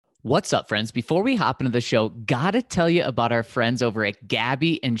What's up, friends? Before we hop into the show, gotta tell you about our friends over at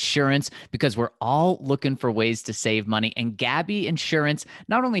Gabi Insurance because we're all looking for ways to save money. And Gabi Insurance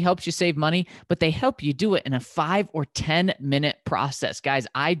not only helps you save money, but they help you do it in a 5 or 10-minute process. Guys,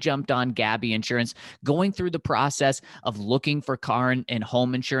 I jumped on Gabi Insurance, going through the process of looking for car and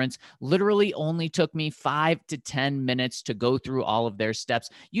home insurance. Literally only took me 5 to 10 minutes to go through all of their steps.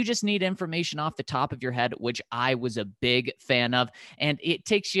 You just need information off the top of your head, which I was a big fan of. And it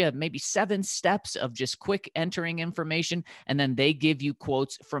takes you maybe 7 steps of just quick entering information. And then they give you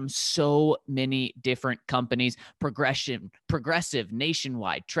quotes from so many different companies: Progressive,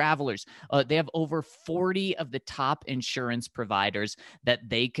 Nationwide, Travelers. They have over 40 of the top insurance providers that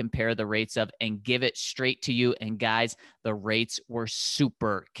they compare the rates of and give it straight to you. And guys, the rates were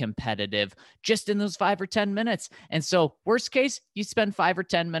super competitive just in those 5 or 10 minutes. And so, worst case, you spend 5 or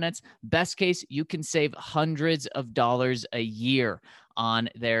 10 minutes. Best case, you can save hundreds of dollars a year on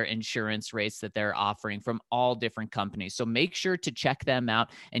their insurance rates that they're offering from all different companies. So make sure to check them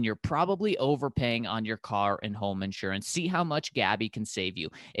out. And you're probably overpaying on your car and home insurance. See how much Gabi can save you.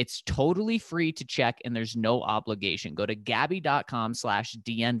 It's totally free to check and there's no obligation. Go to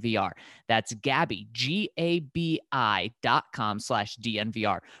Gabi.com/DNVR. That's Gabi,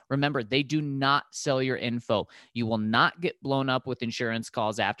 GABI.com/DNVR. Remember, they do not sell your info. You will not get blown up with insurance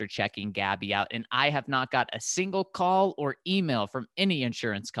calls after checking Gabi out. And I have not got a single call or email from any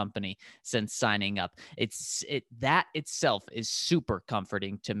insurance company since signing up. That itself is super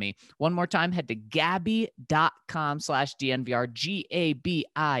comforting to me. One more time, head to Gabi.com/DNVR,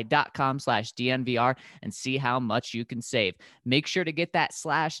 GABI.com/DNVR, and see how much you can save. Make sure to get that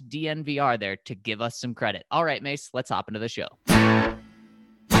 /DNVR there to give us some credit. All right, Mace, let's hop into the show.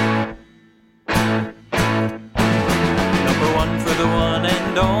 Number one for the one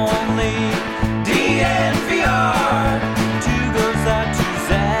and only DNVR. Two goes out to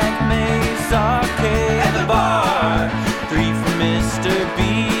Zach Mace, RK at the bar. Three for Mr. B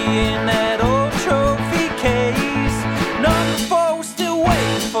in that old trophy case. Number four we're still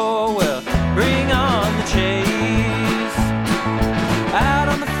waiting for, well, bring on the chase. Out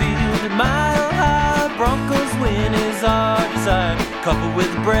on the field at Mile High, Broncos win is our desire. Coupled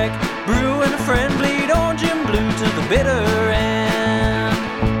with Breck, Brew and a friend, bleed orange and blue to the bitter end.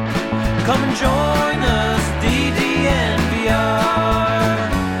 Come and join us, DNVR.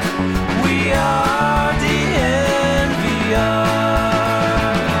 We are DNVR.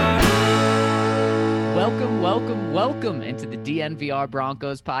 Welcome into the DNVR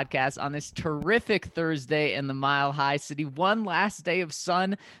Broncos podcast on this terrific Thursday in the Mile High City. One last day of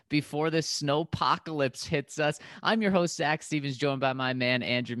sun before the snowpocalypse hits us. I'm your host, Zach Stevens, joined by my man,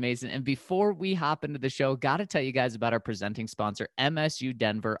 Andrew Mason. And before we hop into the show, got to tell you guys about our presenting sponsor, MSU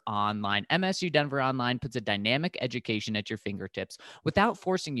Denver Online. MSU Denver Online puts a dynamic education at your fingertips without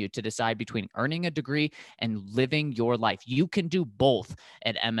forcing you to decide between earning a degree and living your life. You can do both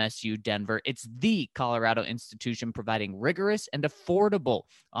at MSU Denver. It's the Colorado institution providing rigorous and affordable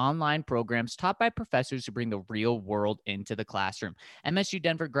online programs taught by professors who bring the real world into the classroom. MSU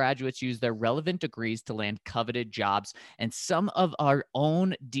Denver graduates use their relevant degrees to land coveted jobs, and some of our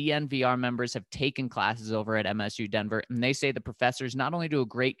own DNVR members have taken classes over at MSU Denver, and they say the professors not only do a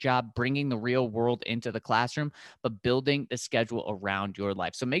great job bringing the real world into the classroom, but building the schedule around your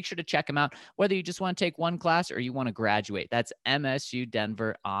life. So make sure to check them out, whether you just want to take one class or you want to graduate. That's MSU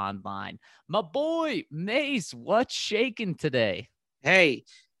Denver Online. My boy, Mace, what's shaking today? Hey,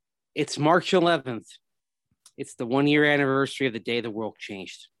 it's March 11th. It's the 1-year anniversary of the day the world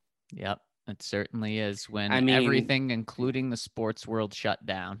changed. Yep, it certainly is, when everything, including the sports world, shut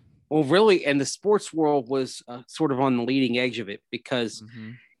down. Well, really, and the sports world was sort of on the leading edge of it, because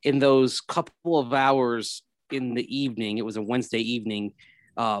in those couple of hours in the evening, it was a Wednesday evening,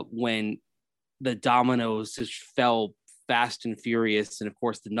 when the dominoes just fell fast and furious. And of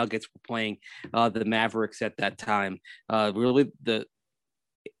course, the Nuggets were playing the Mavericks at that time. Really, the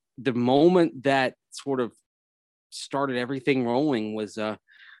moment that sort of started everything rolling was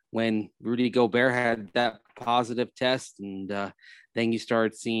when Rudy Gobert had that positive test, and then you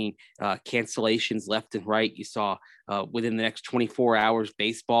started seeing cancellations left and right. You saw within the next 24 hours,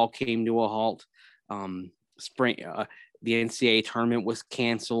 baseball came to a halt. The NCAA tournament was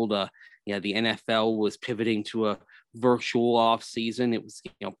canceled. The NFL was pivoting to a virtual off season. It was,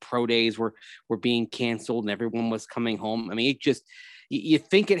 pro days were being canceled and everyone was coming home. I mean, it just, you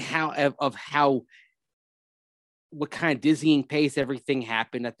think what kind of dizzying pace everything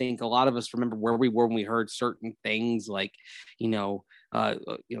happened. I think a lot of us remember where we were when we heard certain things like, being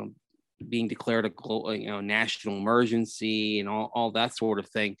declared a national emergency and all that sort of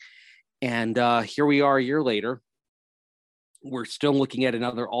thing. And here we are a year later, We're still looking at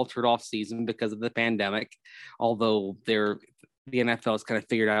another altered off season because of the pandemic, although the NFL has kind of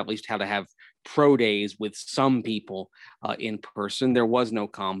figured out at least how to have pro days with some people in person. There was no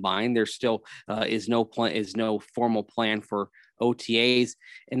combine. There still is no formal plan for OTAs.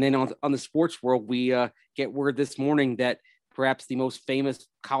 And then on the sports world, we get word this morning that perhaps the most famous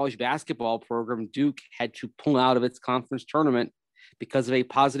college basketball program, Duke, had to pull out of its conference tournament because of a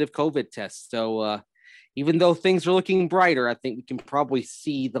positive COVID test. So even though things are looking brighter, I think we can probably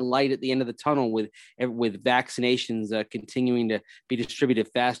see the light at the end of the tunnel with vaccinations continuing to be distributed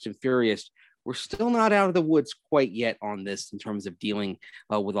fast and furious. We're still not out of the woods quite yet on this in terms of dealing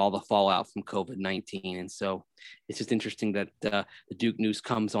with all the fallout from COVID-19. And so it's just interesting that the Duke news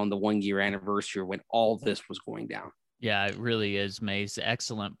comes on the 1 year anniversary when all this was going down. Yeah, it really is, Mace.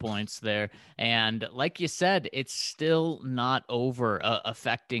 Excellent points there. And like you said, it's still not over,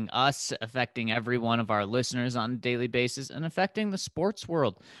 affecting us, affecting every one of our listeners on a daily basis, and affecting the sports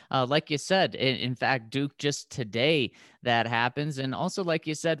world. Like you said, in fact, Duke just today that happens. And also, like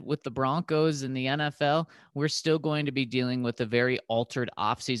you said, with the Broncos and the NFL, we're still going to be dealing with a very altered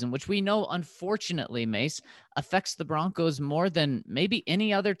offseason, which we know, unfortunately, Mace, affects the Broncos more than maybe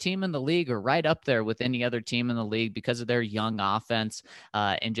any other team in the league, or right up there with any other team in the league, because of their young offense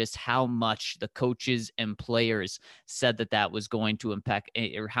and just how much the coaches and players said that was going to impact,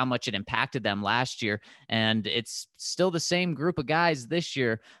 or how much it impacted them last year. And it's still the same group of guys this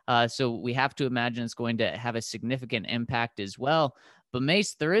year. So we have to imagine it's going to have a significant impact as well. But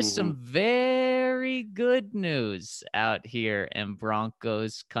Mace, there is some very good news out here in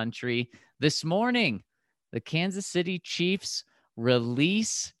Broncos country. This morning, the Kansas City Chiefs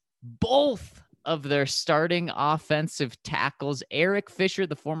release both of their starting offensive tackles. Eric Fisher,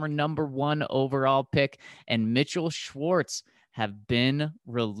 the former number 1 overall pick, and Mitchell Schwartz have been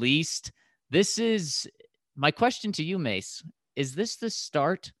released. This is my question to you, Mace. Is this the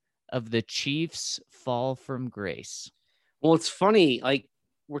start of the Chiefs' fall from grace? Well, it's funny. Like,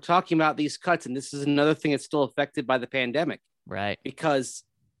 we're talking about these cuts, and this is another thing that's still affected by the pandemic. Right. Because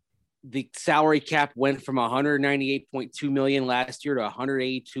the salary cap went from 198.2 million last year to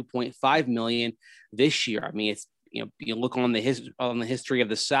 182.5 million this year. I mean, it's, you look on the history of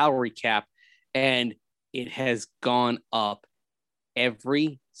the salary cap, and it has gone up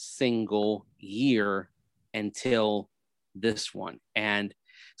every single year until this one. And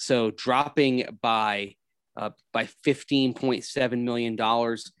so dropping by $15.7 million,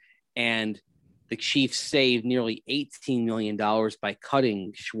 and the Chiefs saved nearly $18 million by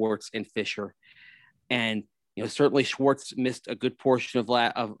cutting Schwartz and Fisher. And, certainly Schwartz missed a good portion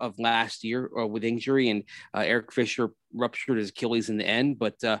of last year with injury, and Eric Fisher ruptured his Achilles in the end.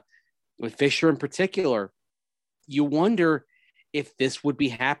 But with Fisher in particular, you wonder if this would be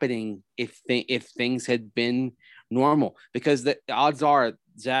happening if things had been normal, because the odds are,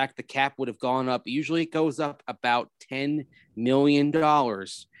 Zach, the cap would have gone up. Usually it goes up about $10 million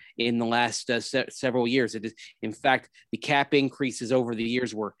in the last several years. It is, in fact, the cap increases over the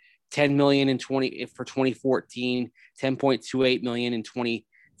years were $10 million for 2014, $10.28 million in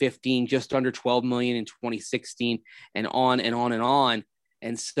 2015, just under $12 million in 2016, and on and on and on.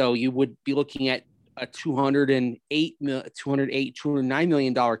 And so you would be looking at a $209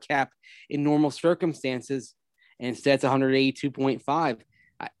 million cap in normal circumstances, and instead it's 182.5.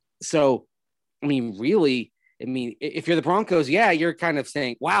 So, I mean, really, if you're the Broncos, yeah, you're kind of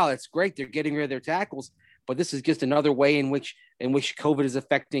saying, wow, that's great, they're getting rid of their tackles, but this is just another way in which COVID is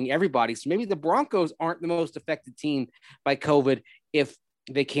affecting everybody. So maybe the Broncos aren't the most affected team by COVID if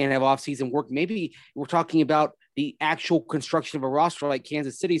they can't have offseason work. Maybe we're talking about the actual construction of a roster like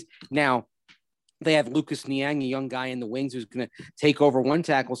Kansas City's. Now, they have Lucas Niang, a young guy in the wings who's going to take over one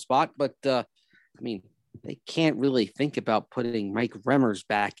tackle spot, but they can't really think about putting Mike Remmers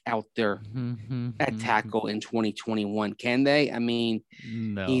back out there at tackle in 2021, can they? I mean,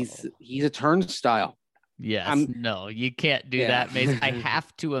 no. He's a turnstile. Yes, no, you can't do that, Mace. I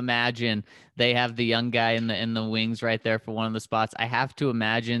have to imagine they have the young guy in the wings right there for one of the spots. I have to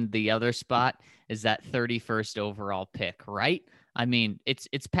imagine the other spot is that 31st overall pick, right? I mean,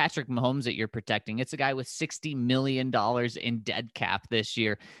 it's Patrick Mahomes that you're protecting. It's a guy with $60 million in dead cap this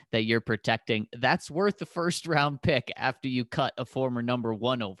year that you're protecting. That's worth the first round pick after you cut a former number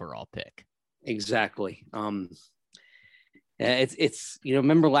 1 overall pick. Exactly. It's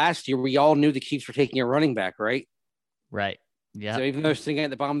remember last year we all knew the Chiefs were taking a running back, right? Right. Yeah. So even though they're sitting at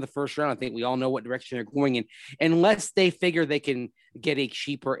the bottom of the first round, I think we all know what direction they're going in, unless they figure they can get a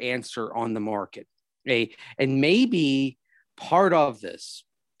cheaper answer on the market. Okay? And maybe part of this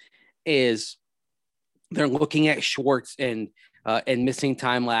is they're looking at Schwartz and missing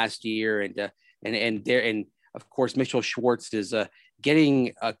time last year, and of course, Mitchell Schwartz is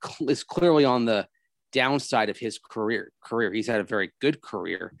is clearly on the downside of his career. He's had a very good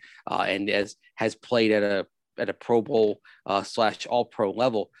career and has played at a Pro Bowl / All Pro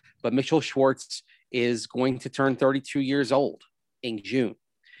level. But Mitchell Schwartz is going to turn 32 years old in June,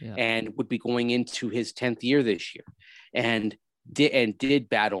 and would be going into his 10th year this year, and did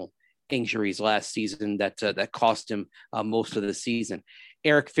battle injuries last season that cost him most of the season.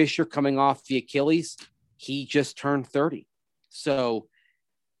 Eric Fisher, coming off the Achilles, he just turned 30. So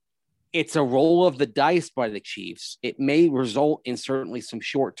it's a roll of the dice by the Chiefs. It may result in certainly some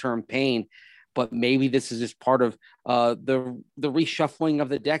short-term pain, but maybe this is just part of the reshuffling of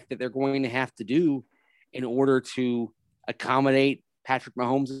the deck that they're going to have to do in order to accommodate Patrick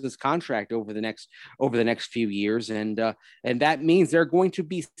Mahomes' contract over the next few years. And that means there are going to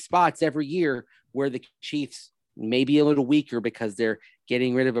be spots every year where the Chiefs may be a little weaker because they're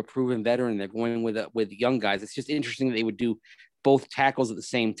getting rid of a proven veteran. They're going with young guys. It's just interesting that they would do both tackles at the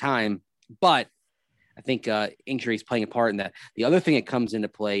same time, but I think injuries playing a part in that. The other thing that comes into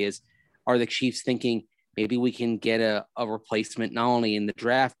play is, are the Chiefs thinking maybe we can get a replacement not only in the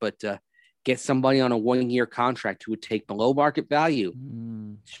draft, but get somebody on a 1-year contract who would take below market value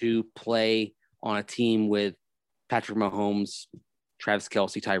to play on a team with Patrick Mahomes, Travis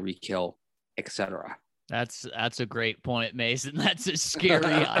Kelce, Tyreek Hill, etc. That's a great point, Mason. That's a scary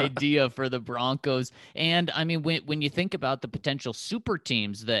idea for the Broncos. And I mean, when you think about the potential super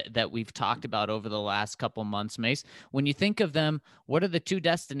teams that we've talked about over the last couple months, Mace, when you think of them, what are the two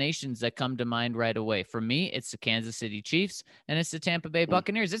destinations that come to mind right away? For me, it's the Kansas City Chiefs and it's the Tampa Bay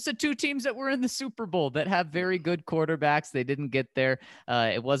Buccaneers. It's the two teams that were in the Super Bowl that have very good quarterbacks. They didn't get there.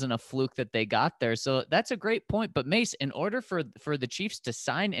 It wasn't a fluke that they got there. So that's a great point. But Mace, in order for the Chiefs to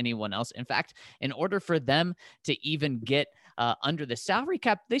sign anyone else, in fact, in order for them to even get under the salary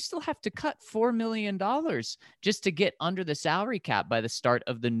cap, they still have to cut $4 million just to get under the salary cap by the start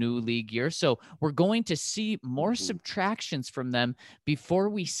of the new league year. So we're going to see more subtractions from them before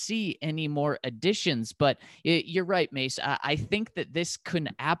we see any more additions. But you're right, Mace. I think that this can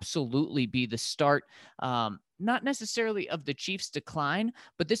absolutely be the start, not necessarily of the Chiefs' decline,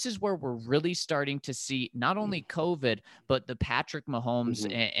 but this is where we're really starting to see not only COVID, but the Patrick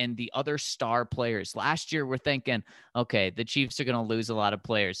Mahomes and the other star players. Last year, we're thinking, okay, the Chiefs are going to lose a lot of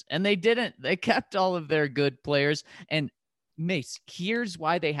players. And they didn't. They kept all of their good players. And Mace, here's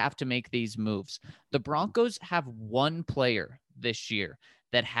why they have to make these moves. The Broncos have one player this year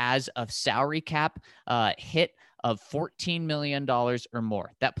that has a salary cap hit of $14 million or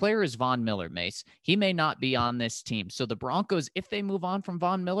more. That player is Von Miller, Mace. He may not be on this team. So the Broncos, if they move on from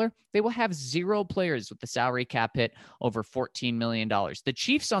Von Miller, they will have 0 players with the salary cap hit over $14 million. The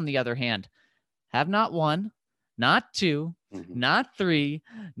Chiefs, on the other hand, have not 1, not 2, not 3,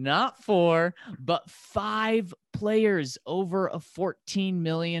 not 4, but 5 players over a $14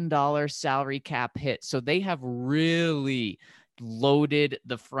 million salary cap hit. So they have really loaded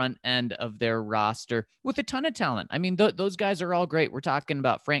the front end of their roster with a ton of talent. I mean, those guys are all great. We're talking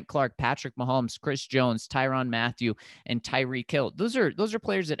about Frank Clark, Patrick Mahomes, Chris Jones, Tyrann Mathieu, and Tyreek Hill. Those are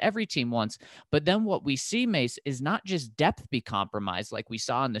players that every team wants. But then what we see, Mace, is not just depth be compromised like we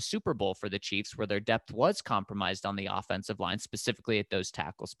saw in the Super Bowl for the Chiefs, where their depth was compromised on the offensive line, specifically at those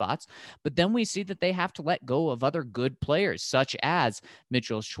tackle spots. But then we see that they have to let go of other good players, such as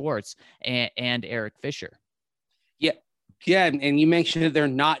Mitchell Schwartz and Eric Fisher. Yeah, and you mentioned that they're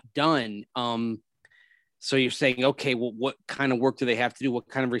not done. So you're saying, okay, well, what kind of work do they have to do? What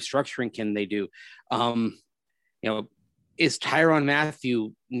kind of restructuring can they do? Is Tyrann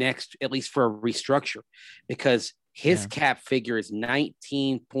Mathieu next, at least for a restructure? Because his cap figure is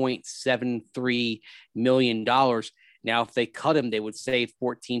 $19.73 million. Now, if they cut him, they would save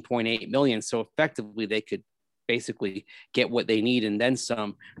 $14.8 million. So effectively, they could basically get what they need and then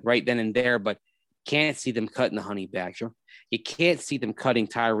some right then and there. But can't see them cutting the Honey Badger. You can't see them cutting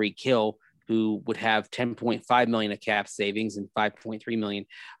Tyreek Hill, who would have $10.5 million of cap savings and $5.3 million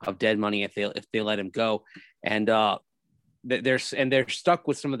of dead money if they let him go. And they're stuck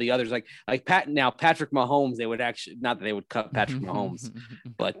with some of the others, like Patrick Mahomes. They would actually, not that they would cut Patrick Mahomes,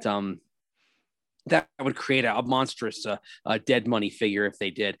 but that would create a monstrous dead money figure if they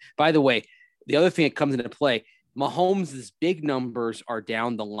did. By the way, the other thing that comes into play, Mahomes' big numbers are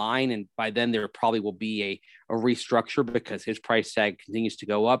down the line, and by then there probably will be a restructure because his price tag continues to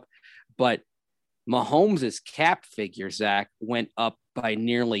go up. But Mahomes' cap figure, Zach, went up by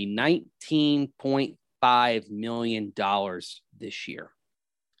nearly $19.5 million this year.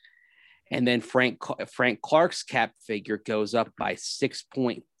 And then Frank Clark's cap figure goes up by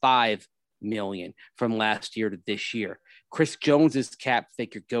 $6.5 million from last year to this year. Chris Jones's cap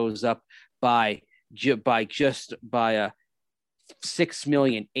figure goes up by by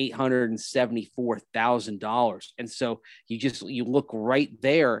 $6,874,000. And so you look right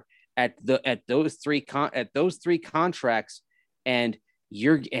there at those three contracts, and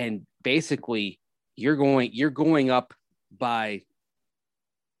basically you're going up by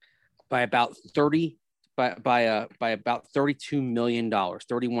about $32 million,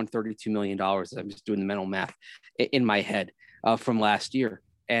 $32 million. I'm just doing the mental math in my head from last year.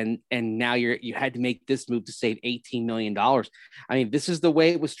 And now you had to make this move to save $18 million. I mean, this is the way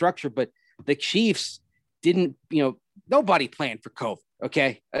it was structured, but the Chiefs didn't, nobody planned for COVID.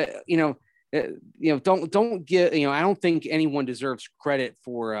 Okay. Don't get, I don't think anyone deserves credit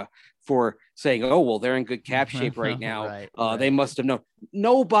for saying, oh, well, they're in good cap shape right now. Right. They must have known.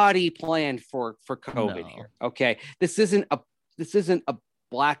 Nobody planned for COVID here. Okay. This isn't a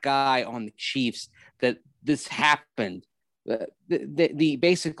black eye on the Chiefs that this happened.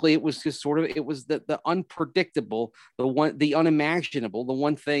 Basically it was just it was the unpredictable, the unimaginable, the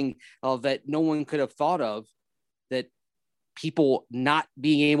one thing that no one could have thought of, that people not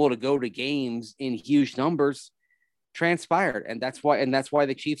being able to go to games in huge numbers transpired. And that's why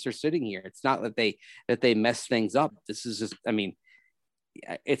the Chiefs are sitting here. It's not that they mess things up. This is just, I mean,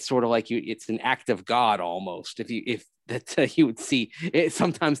 it's sort of like it's an act of God almost, if you would see it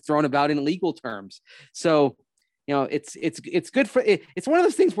sometimes thrown about in legal terms. So, it's good for it. It's one of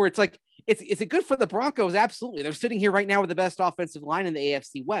those things where it's like, is it good for the Broncos? Absolutely. They're sitting here right now with the best offensive line in the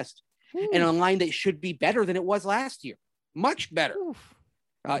AFC West, and a line that should be better than it was last year. Much better.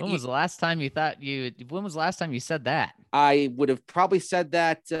 When was the last time you said that? I would have probably said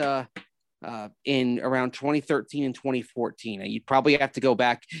that in around 2013 and 2014. You'd probably have to go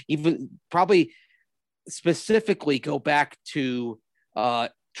back, probably specifically go back to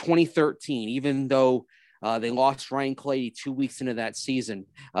 2013, even though they lost Ryan Clady 2 weeks into that season.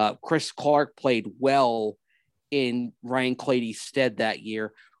 Chris Clark played well in Ryan Clady's stead that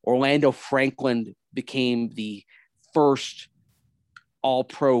year. Orlando Franklin became the first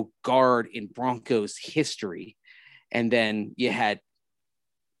all-pro guard in Broncos history. And then you had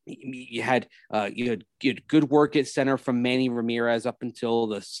good work at center from Manny Ramirez up until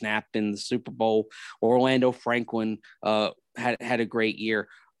the snap in the Super Bowl. Orlando Franklin had a great year.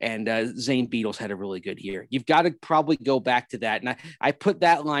 And Zane Beadles had a really good year. You've got to probably go back to that. And I put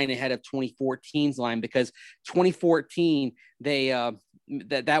that line ahead of 2014's line, because 2014,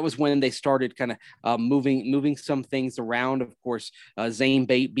 that was when they started kind of moving some things around. Of course, Zane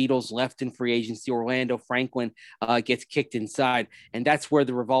Beadles left in free agency. Orlando Franklin gets kicked inside. And that's where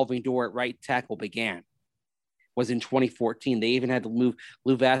the revolving door at right tackle began, was in 2014. They even had to move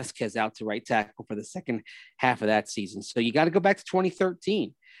Lou Vasquez out to right tackle for the second half of that season. So you got to go back to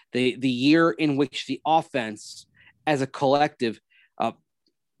 2013. The year in which the offense as a collective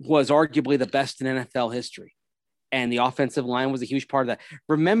was arguably the best in NFL history. And the offensive line was a huge part of that.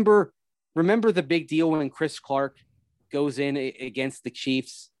 Remember the big deal when Chris Clark goes in against the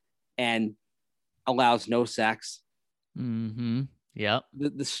Chiefs and allows no sacks? Mm-hmm. Yep.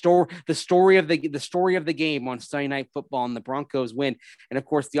 The story of the game on Sunday Night Football, and the Broncos win. And of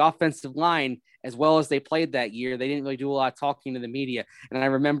course, the offensive line, as well as they played that year, they didn't really do a lot of talking to the media. And I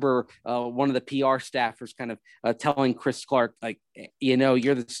remember one of the PR staffers kind of telling Chris Clark, like,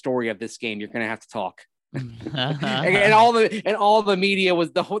 you're the story of this game. You're going to have to talk. and all the media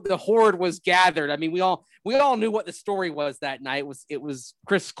was the horde was gathered. I mean, we all knew what the story was that night. It was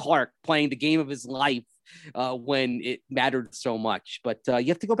Chris Clark playing the game of his life when it mattered so much. But you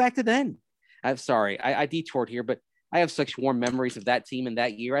have to go back to then. I'm sorry, I detoured here, but I have such warm memories of that team in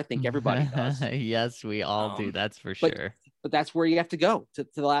that year. I think everybody does. Yes, we all do. That's for sure. But that's where you have to go to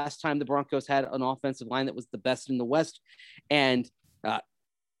the last time the Broncos had an offensive line that was the best in the West. And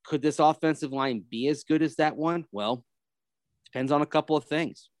could this offensive line be as good as that one? Well, depends on a couple of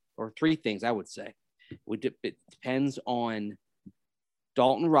things, or three things, I would say. It depends on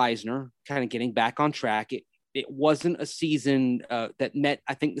Dalton Risner kind of getting back on track. It wasn't a season that met,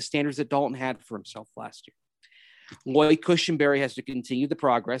 I think, the standards that Dalton had for himself last year. Lloyd Cushenberry has to continue the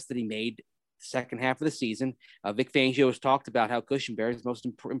progress that he made the second half of the season. Vic Fangio has talked about how Cushenberry is the most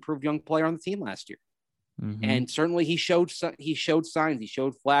improved young player on the team last year. Mm-hmm. And certainly he showed signs, he showed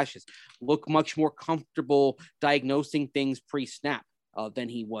flashes, looked much more comfortable diagnosing things pre-snap than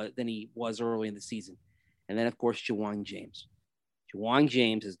he was early in the season. And then, of course, Ja'Wuan James. Ja'Wuan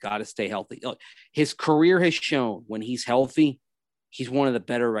James has got to stay healthy. Look, his career has shown when he's healthy, he's one of the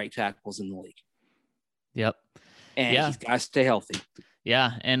better right tackles in the league. Yep. And he's got to stay healthy.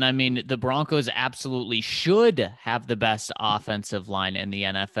 Yeah, and I mean the Broncos absolutely should have the best offensive line in the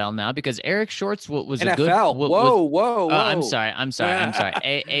NFL now because Eric Shorts was a good NFL. what was I'm Whoa. sorry.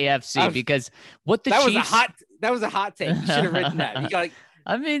 AFC because what the that was Chiefs that was a hot take. You should have written that. You got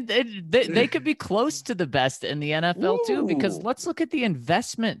I mean, they could be close to the best in the NFL too, because let's look at the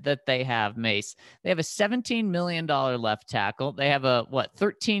investment that they have, Mace. They have a $17 million left tackle. They have a,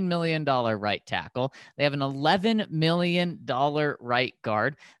 $13 million right tackle. They have an $11 million right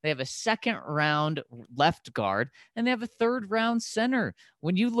guard. They have a second round left guard, and they have a third round center.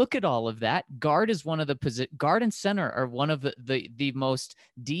 When you look at all of that, guard is one of the guard and center are one of the most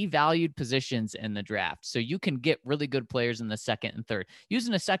devalued positions in the draft. So you can get really good players in the second and third.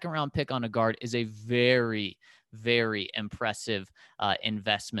 Using a second round pick on a guard is a very, very impressive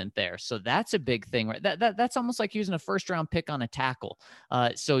investment there. So that's a big thing, right? That's almost like using a first round pick on a tackle.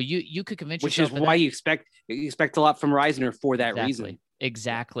 So you could convince yourself. Which is why you expect a lot from Risner for that reason.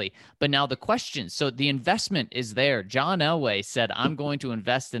 Exactly. But now the question, so the investment is there. John Elway said, I'm going to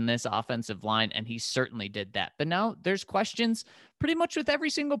invest in this offensive line, and he certainly did that. But now there's questions pretty much with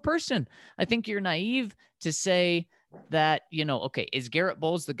every single person. I think you're naive to say that, okay, is Garrett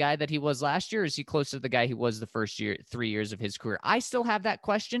Bowles the guy that he was last year? Or is he close to the guy he was the first 3 years of his career? I still have that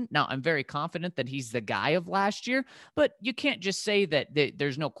question. Now, I'm very confident that he's the guy of last year, but you can't just say that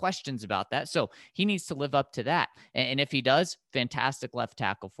there's no questions about that. So he needs to live up to that. And if he does, fantastic left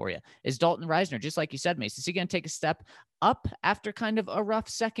tackle for you. Is Dalton Risner, just like you said, Mace, is he going to take a step up after kind of a rough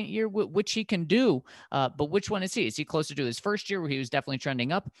second year, which he can do? But which one is he? Is he closer to his first year where he was definitely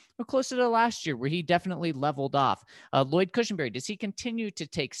trending up, or closer to last year where he definitely leveled off? Lloyd Cushenberry, does he continue to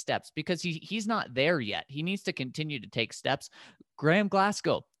take steps? Because he's not there yet. He needs to continue to take steps. Graham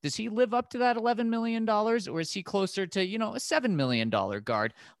Glasgow, does he live up to that $11 million, or is he closer to, a $7 million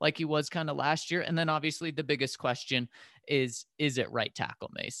guard like he was kind of last year? And then obviously the biggest question is it right tackle,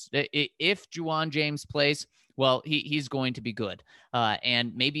 Mace? If Juwan James plays, well, he's going to be good.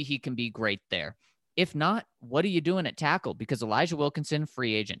 And maybe he can be great there. If not, what are you doing at tackle? Because Elijah Wilkinson,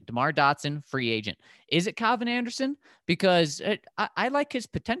 free agent. DeMar Dotson, free agent. Is it Calvin Anderson? Because I like his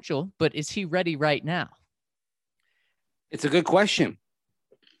potential, but is he ready right now? It's a good question.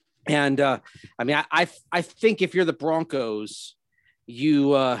 And I think if you're the Broncos,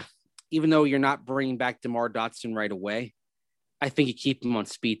 you even though you're not bringing back DeMar Dotson right away, I think you keep him on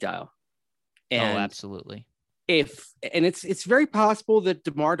speed dial. And absolutely. It's very possible that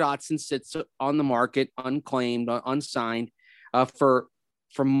DeMar Dotson sits on the market, unclaimed, unsigned, for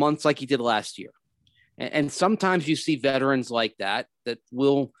months like he did last year. And sometimes you see veterans like that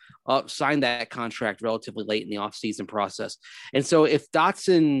will sign that contract relatively late in the offseason process. And so if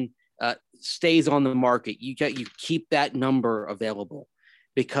Dotson stays on the market, you keep that number available,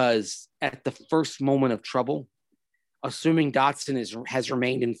 because at the first moment of trouble, assuming Dotson has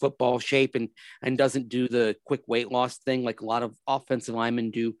remained in football shape and doesn't do the quick weight loss thing like a lot of offensive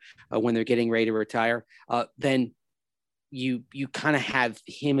linemen do when they're getting ready to retire, then you kind of have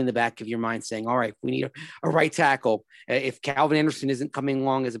him in the back of your mind saying, all right, we need a right tackle. If Calvin Anderson isn't coming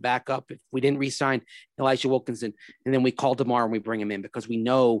along as a backup, if we didn't re-sign Elijah Wilkinson, and then we call DeMar and we bring him in, because we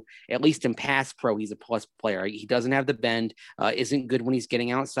know, at least in pass pro, he's a plus player. He doesn't have the bend, isn't good when he's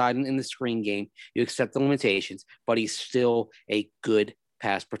getting outside in the screen game. You accept the limitations, but he's still a good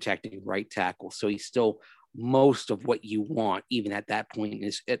pass protecting right tackle. So he's still most of what you want, even at that point in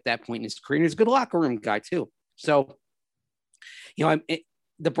his career. And he's a good locker room guy too. So,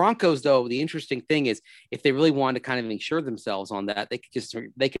 the Broncos, though, the interesting thing is, if they really wanted to kind of insure themselves on that,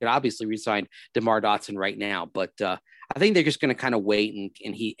 they could obviously re-sign DeMar Dotson right now. But I think they're just going to kind of wait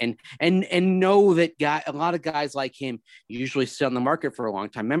and know that a lot of guys like him usually sit on the market for a long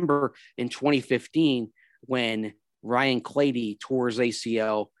time. Remember in 2015 when Ryan Clady tore his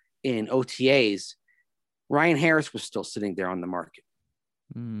ACL in OTAs, Ryan Harris was still sitting there on the market.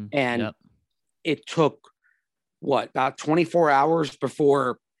 It took about 24 hours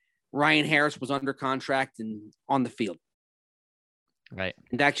before Ryan Harris was under contract and on the field. Right.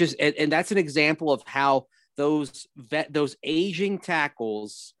 And that's an example of how those aging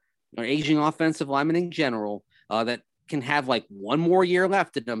tackles or aging offensive linemen in general that can have like one more year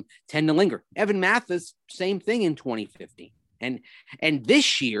left in them tend to linger. Evan Mathis, same thing in 2015. And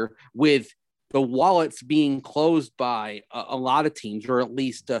this year, with the wallets being closed by a lot of teams, or at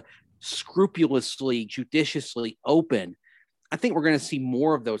least scrupulously, judiciously open, I think we're going to see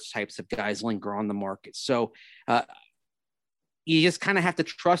more of those types of guys linger on the market. So you just kind of have to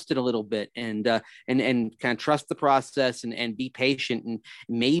trust it a little bit and kind of trust the process and be patient. And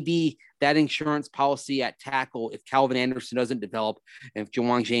maybe that insurance policy at tackle, if Calvin Anderson doesn't develop, and if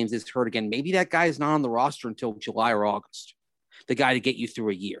Juwan James is hurt again, maybe that guy is not on the roster until July or August. the guy to get you through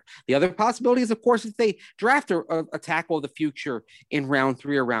a year. The other possibility is, of course, if they draft a tackle of the future in round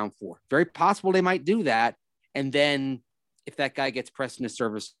 3 or round 4, very possible they might do that. And then if that guy gets pressed into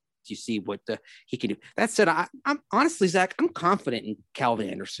service, you see what he can do. That said, I'm honestly, Zach, I'm confident in Calvin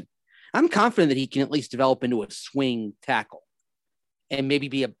Anderson. I'm confident that he can at least develop into a swing tackle and maybe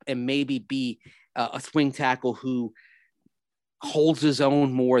be a swing tackle who holds his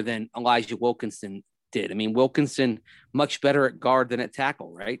own more than Elijah Wilkinson did. I mean, Wilkinson much better at guard than at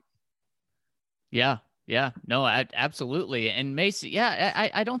tackle, right? Yeah. Yeah, no, absolutely. And Mason,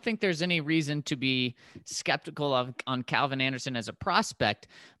 I don't think there's any reason to be skeptical on Calvin Anderson as a prospect,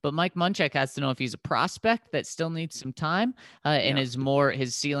 but Mike Munchak has to know if he's a prospect that still needs some time and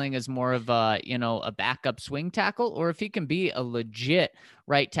his ceiling is more of a backup swing tackle, or if he can be a legit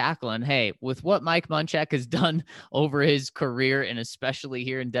right tackle. And hey, with what Mike Munchak has done over his career, and especially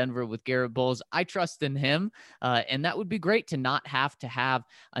here in Denver with Garrett Bowles, I trust in him. And that would be great to not have to have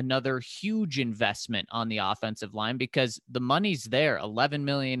another huge investment on the offensive line, because the money's there. $11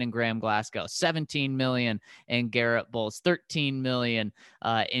 million in Graham Glasgow, $17 million in Garrett Bowles, $13 million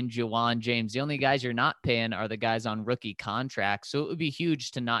in Ja'Wuan James. The only guys you're not paying are the guys on rookie contracts. So it would be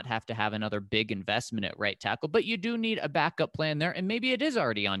huge to not have to have another big investment at right tackle, but you do need a backup plan there. And maybe it is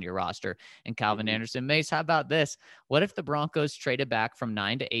already on your roster. And Calvin Anderson. Mace, how about this? What if the Broncos traded back from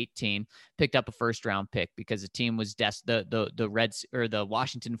 9 to 18, picked up a first round pick because the team was the Reds, or the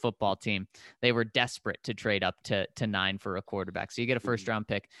Washington football team, they were desperate to trade up to 9 for a quarterback. So you get a first round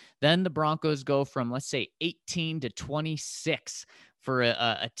pick. Then the Broncos go from, let's say, 18 to 26 for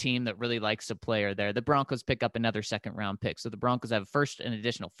a team that really likes a player there. The Broncos pick up another second round pick. So the Broncos have an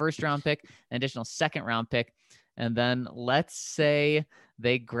additional first round pick, an additional second round pick. And then let's say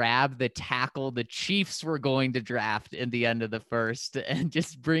they grab the tackle the Chiefs were going to draft in the end of the first and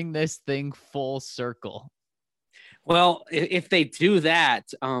just bring this thing full circle. Well, if they do that,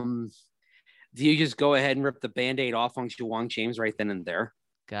 do you just go ahead and rip the Band-Aid off on Ja'Wuan James right then and there?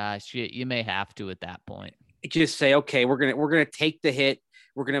 Gosh, you may have to at that point. Just say, okay, we're gonna take the hit,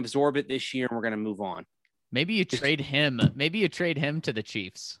 we're gonna absorb it this year, and we're gonna move on. Maybe you trade him. Maybe you trade him to the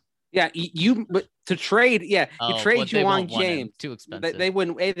Chiefs. Yeah, but to trade, you trade Ja'Wuan James. Too expensive. They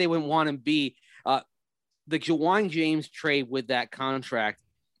wouldn't want him. B, the Ja'Wuan James trade with that contract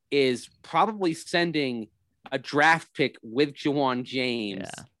is probably sending a draft pick with Ja'Wuan James,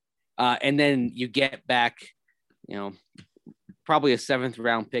 and then you get back, probably a 7th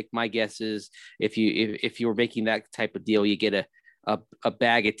round pick. My guess is if you were making that type of deal, you get a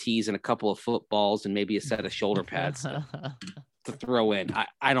bag of teas and a couple of footballs and maybe a set of shoulder pads to throw in.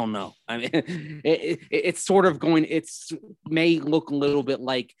 I don't know. I mean, it's sort of may look a little bit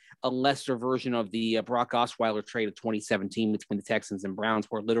like a lesser version of the Brock Osweiler trade of 2017 between the Texans and Browns,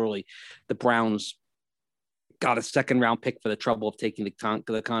 where literally the Browns got a 2nd round pick for the trouble of taking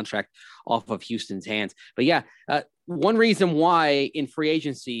the contract off of Houston's hands. But one reason why in free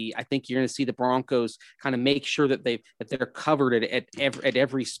agency, I think you're going to see the Broncos kind of make sure that they're covered at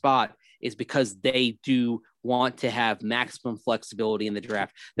every spot, is because they do want to have maximum flexibility in the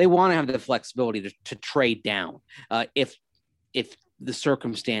draft. They want to have the flexibility to trade down if the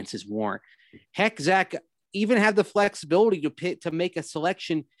circumstances warrant. Heck, Zach, even have the flexibility to make a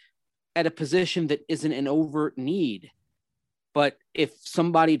selection at a position that isn't an overt need. But if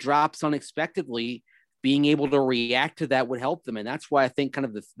somebody drops unexpectedly, being able to react to that would help them. And that's why I think kind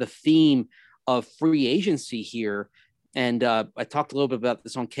of the theme of free agency here, and I talked a little bit about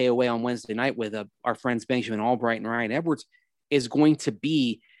this on KOA on Wednesday night with our friends Benjamin Albright and Ryan Edwards, is going to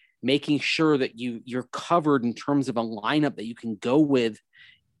be making sure that you're covered in terms of a lineup that you can go with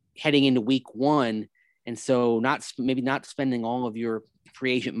heading into week 1. And so maybe not spending all of your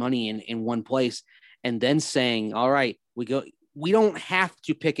free agent money in one place, and then saying, all right, we don't have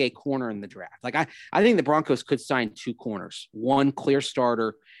to pick a corner in the draft. Like I think the Broncos could sign 2 corners, one clear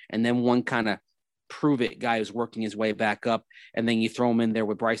starter, and then one kind of prove it guy who's working his way back up. And then you throw him in there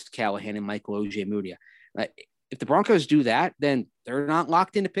with Bryce Callahan and Michael Ojemudia. If the Broncos do that, then they're not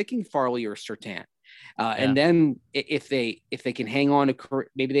locked into picking Farley or Surtain. And then if they can hang on to,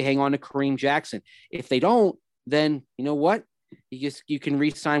 maybe they hang on to Kareem Jackson. If they don't, then you know what? You can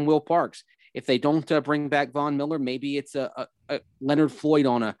re-sign Will Parks. If they don't bring back Von Miller, maybe it's a Leonard Floyd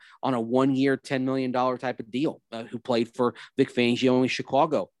on a 1-year, $10 million type of deal, who played for Vic Fangio in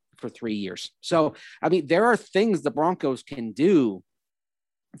Chicago for 3 years. So, I mean, there are things the Broncos can do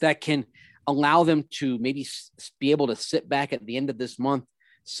that can allow them to maybe be able to sit back at the end of this month,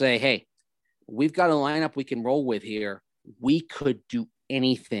 say, hey, we've got a lineup we can roll with here. We could do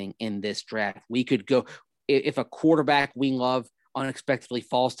anything in this draft. We could go, if a quarterback we love unexpectedly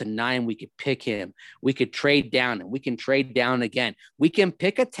falls to 9, we could pick him. We could trade down, and we can trade down again. We can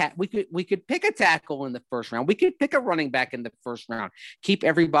pick we could pick a tackle in the first round. We could pick a running back in the first round. Keep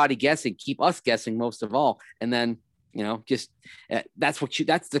everybody guessing. Keep us guessing most of all, and then just that's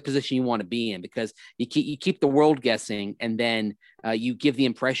the position you want to be in, because you keep the world guessing, and then you give the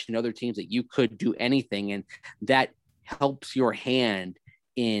impression to other teams that you could do anything, and that helps your hand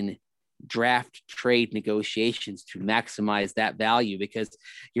in draft trade negotiations to maximize that value, because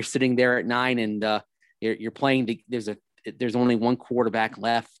you're sitting there at 9 and you're playing there's only one quarterback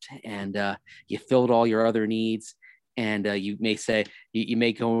left, and you filled all your other needs. And you may say you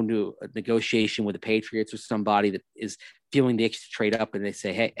may go into a negotiation with the Patriots or somebody that is feeling the itch to trade up, and they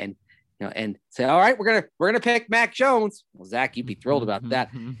say, hey, and say, all right, we're gonna pick Mac Jones. Well, Zach, you'd be thrilled about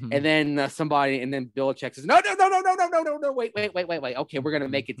that. And then and then Belichick says, no, wait. Okay, we're gonna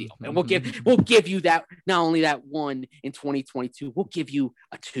make a deal, and we'll give you that, not only that 1 in 2022, we'll give you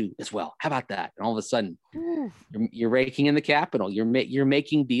a 2 as well. How about that? And all of a sudden, you're raking in the capital. You're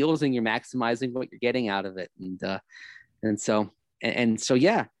making deals, and you're maximizing what you're getting out of it. And so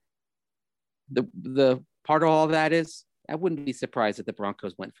yeah, the part of all of that is, I wouldn't be surprised if the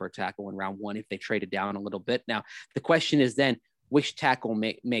Broncos went for a tackle in round 1 if they traded down a little bit. Now, the question is then, which tackle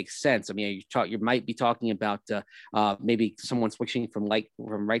makes sense? I mean, you might be talking about maybe someone switching from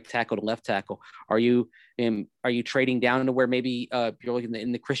right tackle to left tackle. Are you trading down to where maybe you're looking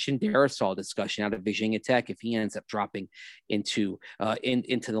in the Christian Darrisaw discussion out of Virginia Tech, if he ends up dropping into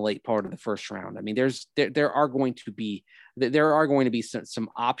the late part of the first round? I mean, there are going to be some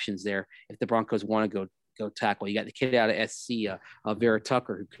options there if the Broncos want to go tackle. You got the kid out of SC, Vera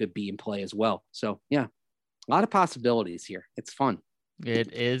Tucker, who could be in play as well. So yeah, a lot of possibilities here. It's fun.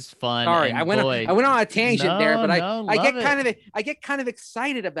 It is fun. Sorry, I went on a tangent there, but I get kind of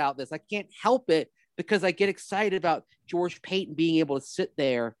excited about this. I can't help it, because I get excited about George Paton being able to sit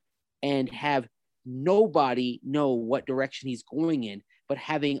there and have nobody know what direction he's going in, but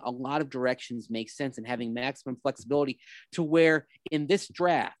having a lot of directions make sense, and having maximum flexibility to where in this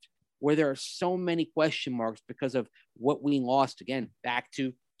draft, where there are so many question marks because of what we lost, again, back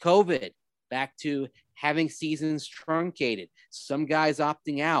to COVID, back to having seasons truncated, some guys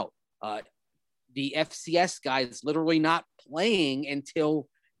opting out, the FCS guys literally not playing until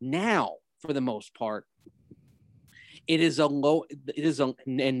now for the most part.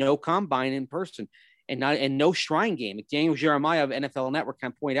 And no combine in person, and no shrine game. Daniel Jeremiah of NFL Network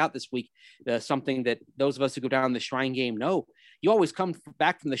kind of pointed out this week something that those of us who go down the shrine game know. You always come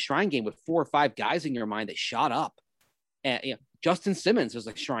back from the shrine game with 4 or 5 guys in your mind that shot up. Justin Simmons was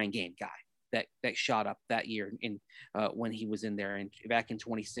a shrine game guy that shot up that year when he was in there and back in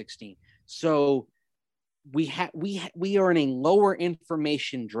 2016. So we are in a lower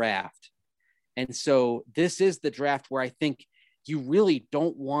information draft. And so this is the draft where I think you really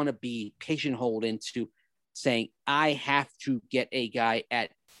don't want to be pigeonholed into saying, I have to get a guy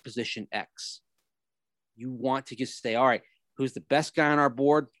at position X. You want to just say, all right, who's the best guy on our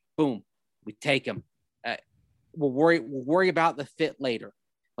board? Boom, we take him. We'll worry about the fit later.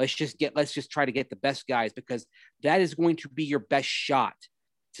 Let's just try to get the best guys, because that is going to be your best shot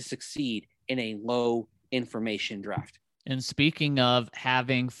to succeed in a low information draft. And speaking of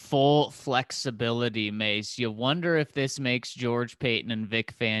having full flexibility, Mace, you wonder if this makes George Paton and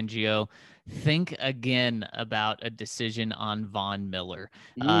Vic Fangio think again about a decision on Von Miller,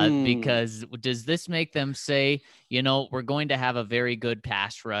 because does this make them say, we're going to have a very good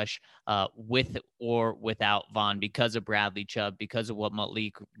pass rush with or without Von, because of Bradley Chubb, because of what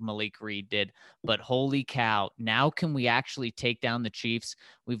Malik Reed did. But holy cow, now can we actually take down the Chiefs?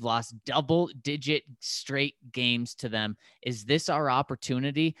 We've lost double-digit straight games to them. Is this our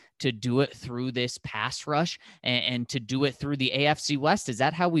opportunity to do it through this pass rush and to do it through the AFC West? Is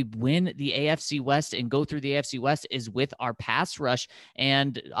that how we win the AFC West and go through the AFC West, is with our pass rush?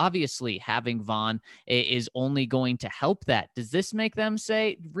 And obviously having Von is only going to help that. Does this make them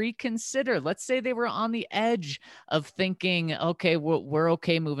say, reconsider? Let's say they were on the edge of thinking, okay, we're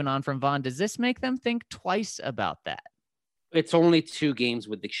okay moving on from Von. Does this make them think twice about that? It's only 2 games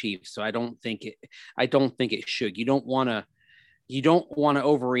with the Chiefs, so I don't think it should. You don't want to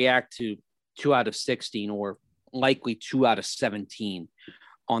overreact to 2 out of 16 or likely 2 out of 17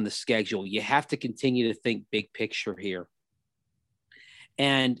 on the schedule. You have to continue to think big picture here.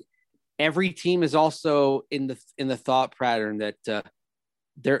 And every team is also in the thought pattern that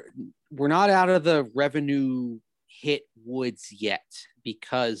we're not out of the revenue hit woods yet,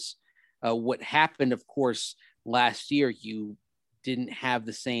 because what happened, of course, last year, you didn't have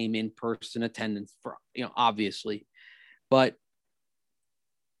the same in-person attendance, for obviously, but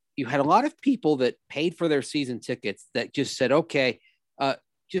you had a lot of people that paid for their season tickets that just said, okay,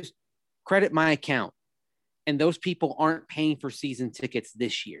 just credit my account. And those people aren't paying for season tickets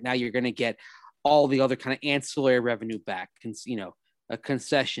this year. Now you're going to get all the other kind of ancillary revenue back,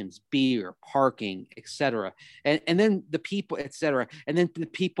 concessions, beer, parking, etc. And then the people, etc. And then the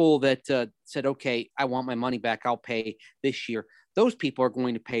people that said, okay, I want my money back, I'll pay this year. Those people are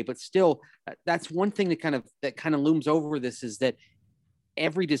going to pay, but still, that's one thing that kind of looms over this, is that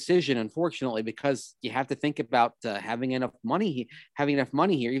every decision, unfortunately, because you have to think about having enough money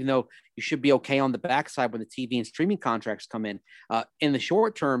here, even though you should be okay on the backside when the TV and streaming contracts come in the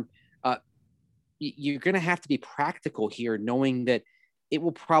short term, you're going to have to be practical here, knowing that it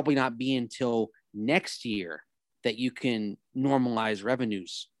will probably not be until next year that you can normalize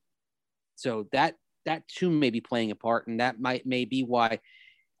revenues. So that too may be playing a part, and that may be why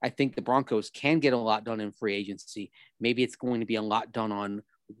I think the Broncos can get a lot done in free agency. Maybe it's going to be a lot done on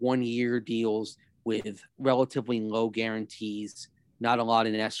 1-year deals with relatively low guarantees, not a lot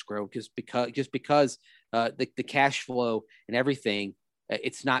in escrow, just because the cash flow and everything,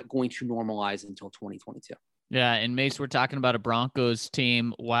 it's not going to normalize until 2022. Yeah, and Mace, we're talking about a Broncos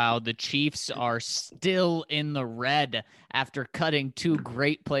team. Wow, the Chiefs are still in the red after cutting 2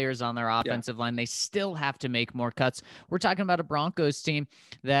 great players on their offensive line. They still have to make more cuts. We're talking about a Broncos team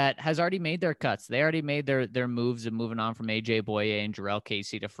that has already made their cuts. They already made their moves of moving on from A.J. Boye and Jarrell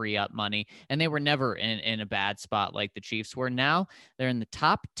Casey to free up money, and they were never in a bad spot like the Chiefs were. Now they're in the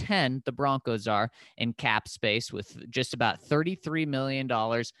top 10, the Broncos are, in cap space with just about $33 million.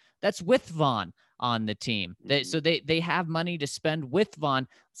 That's with Von on the team. So they have money to spend with Von.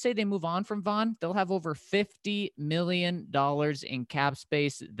 Say they move on from Von, they'll have over $50 million in cap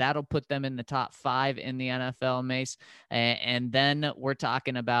space. That'll put them in the top 5 in the NFL, Mace. And then we're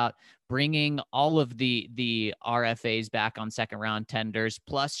talking about bringing all of the RFAs back on second round tenders,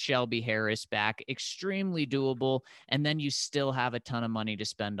 plus Shelby Harris back. Extremely doable. And then you still have a ton of money to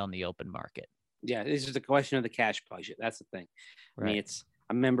spend on the open market. Yeah, this is a question of the cash budget. That's the thing. Right. I mean,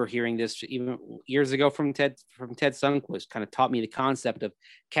 I remember hearing this even years ago from Ted Sundquist, kind of taught me the concept of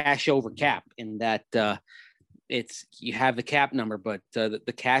cash over cap, in that it's, you have the cap number, but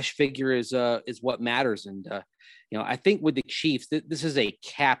the cash figure is what matters. And I think with the Chiefs, this is a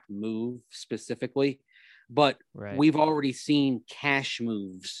cap move specifically, but we've already seen cash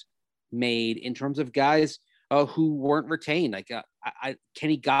moves made in terms of guys who weren't retained, like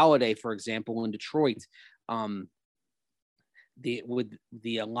Kenny Golladay, for example, in Detroit. With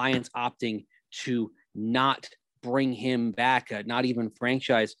the Alliance opting to not bring him back, not even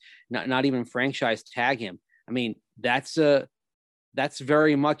franchise tag him. I mean, that's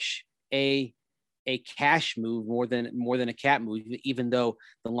very much a cash move more than a cap move, even though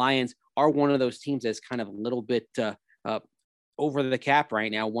the Lions are one of those teams that's kind of a little bit over the cap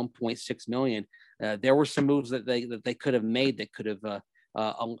right now, 1.6 million. There were some moves that they could have made that could have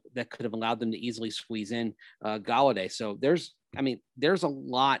allowed them to easily squeeze in Golladay. So there's a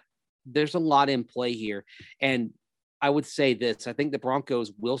lot in play here. And I would say this, I think the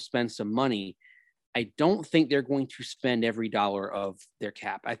Broncos will spend some money. I don't think they're going to spend every dollar of their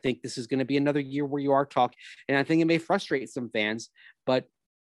cap. I think this is going to be another year where you are talking, and I think it may frustrate some fans, but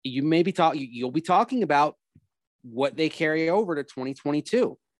you'll be talking about what they carry over to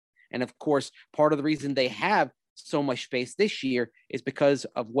 2022. And of course, part of the reason they have so much space this year is because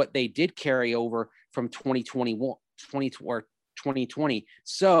of what they did carry over from 2020.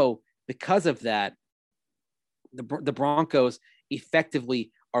 So because of that, the Broncos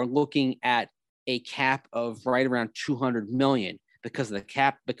effectively are looking at a cap of right around 200 million because of the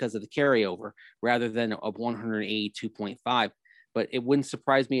carryover, rather than a 182.5. But it wouldn't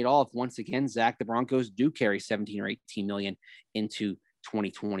surprise me at all if, once again, Zach, the Broncos do carry 17 or 18 million into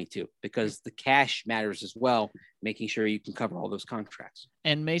 2022, because the cash matters as well, making sure you can cover all those contracts.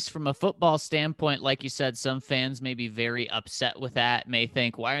 And Mace, from a football standpoint, like you said, some fans may be very upset with that, may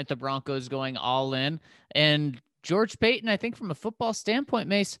think, why aren't the Broncos going all in? And George Paton, I think from a football standpoint,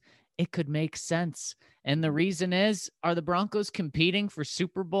 Mace, it could make sense. And the reason is, are the Broncos competing for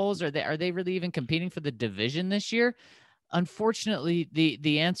Super Bowls? Are they really even competing for the division this year? Unfortunately,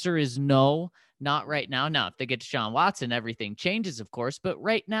 the answer is no. Not right now. Now, if they get Deshaun Watson, everything changes, of course. But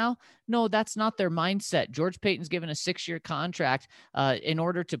right now, no, that's not their mindset. George Paton's given a 6-year contract in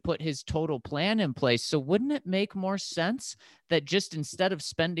order to put his total plan in place. So wouldn't it make more sense that just instead of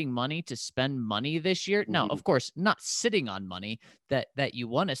spending money to spend money this year? Now, of course, not sitting on money that you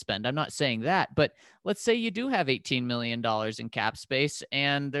want to spend. I'm not saying that. But let's say you do have $18 million in cap space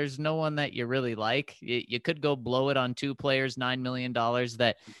and there's no one that you really like. You could go blow it on 2 players, $9 million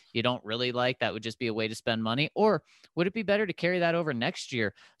that you don't really like, that that would just be a way to spend money? Or would it be better to carry that over next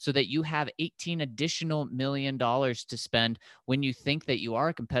year so that you have 18 additional $1 million to spend when you think that you are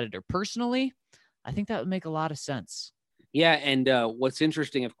a competitor? Personally, I think that would make a lot of sense. Yeah. And what's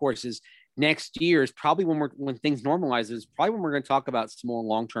interesting, of course, is next year is probably when things normalize, is probably when we're going to talk about some more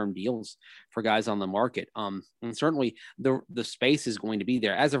long-term deals for guys on the market. And certainly the space is going to be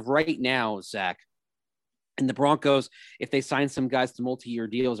there. As of right now, Zach, and the Broncos, if they sign some guys to multi-year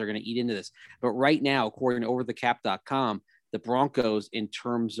deals, are going to eat into this. But right now, according to overthecap.com, the Broncos, in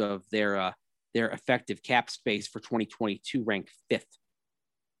terms of their effective cap space for 2022, ranked 5th.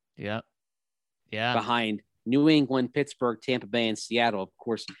 Yeah. Yeah. Behind New England, Pittsburgh, Tampa Bay, and Seattle. Of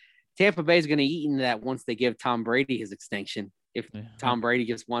course, Tampa Bay is going to eat into that once they give Tom Brady his extension. If Tom Brady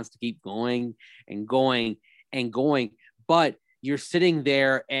just wants to keep going and going and going, but you're sitting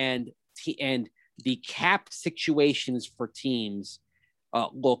there and the cap situations for teams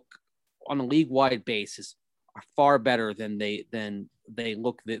look on a league-wide basis are far better than they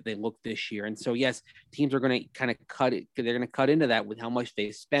look this year. And so, yes, teams are going to kind of cut it. They're going to cut into that with how much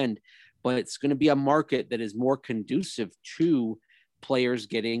they spend, but it's going to be a market that is more conducive to players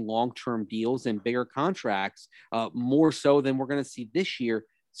getting long-term deals and bigger contracts, more so than we're going to see this year.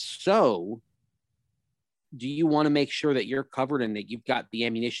 So do you want to make sure that you're covered and that you've got the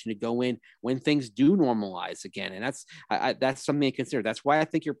ammunition to go in when things do normalize again? And that's something to consider. That's why I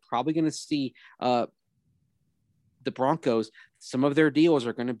think you're probably going to see the Broncos, some of their deals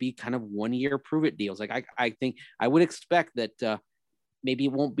are going to be kind of 1-year prove it deals. Like I think I would expect that maybe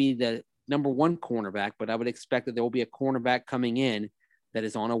it won't be the number one cornerback, but I would expect that there will be a cornerback coming in that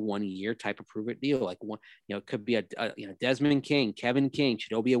is on a 1-year type of prove it deal. Like it could be a Desmond King, Kevin King,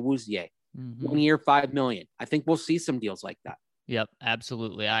 Chidobe Awuzie. 1 year, $5 million. I think we'll see some deals like that. Yep,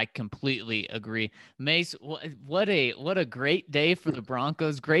 absolutely. I completely agree. Mace, what a great day for the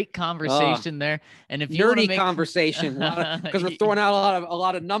Broncos. Great conversation there. And if you nerdy conversation, because we're throwing out a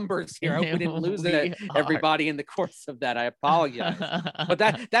lot of numbers here. I hope we didn't lose everybody in the course of that. I apologize. But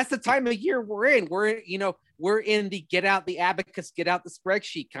that's the time of year we're in. We're in the get out the abacus, get out the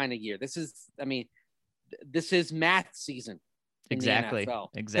spreadsheet kind of year. This is math season. Exactly.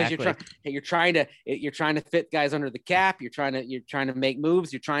 You're trying to fit guys under the cap. You're trying to make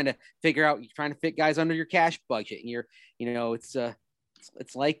moves. You're trying to fit guys under your cash budget. And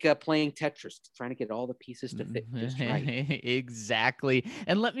it's like playing Tetris, trying to get all the pieces to fit just right. Exactly.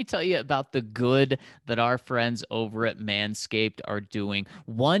 And let me tell you about the good that our friends over at Manscaped are doing.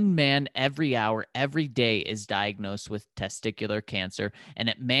 1 man every hour, every day is diagnosed with testicular cancer. And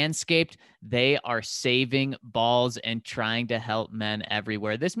at Manscaped, they are saving balls and trying to help men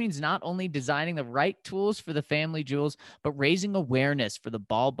everywhere. This means not only designing the right tools for the family jewels, but raising awareness for the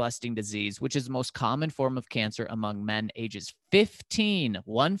ball-busting disease, which is the most common form of cancer among men ages 15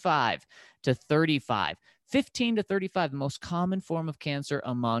 to 35. 15 to 35, the most common form of cancer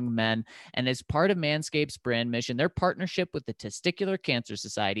among men. And as part of Manscaped's brand mission, their partnership with the Testicular Cancer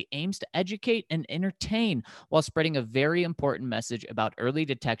Society aims to educate and entertain while spreading a very important message about early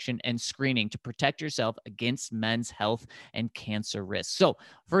detection and screening to protect yourself against men's health and cancer risks. So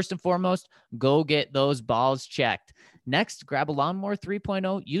first and foremost, go get those balls checked. Next, grab a Lawnmower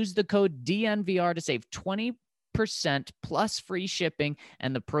 3.0, use the code DNVR to save 20% plus free shipping,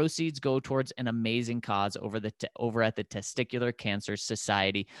 and the proceeds go towards an amazing cause over at the Testicular Cancer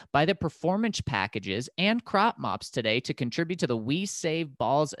Society. Buy the performance packages and crop mops today to contribute to the We Save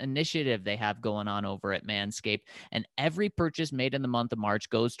Balls initiative they have going on over at Manscaped. And every purchase made in the month of March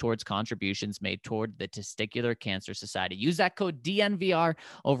goes towards contributions made toward the Testicular Cancer Society. Use that code DNVR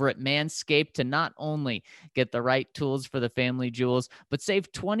over at Manscaped to not only get the right tools for the family jewels, but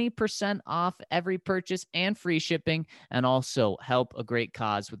save 20% off every purchase and free shipping, and also help a great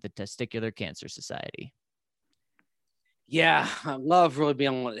cause with the Testicular Cancer Society. Yeah, I love really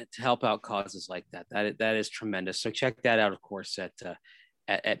being able to help out causes like that. That is tremendous. So check that out, of course,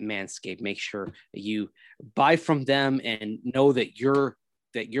 at Manscaped. Make sure that you buy from them and know that your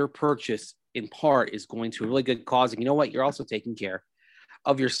purchase in part is going to a really good cause. And you know what? You're also taking care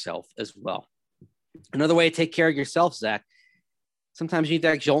of yourself as well. Another way to take care of yourself, Zach, sometimes you need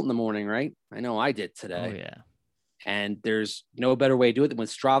that jolt in the morning, right? I know I did today. Oh, yeah. And there's no better way to do it than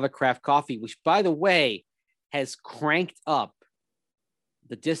with Strava Craft Coffee, which, by the way, has cranked up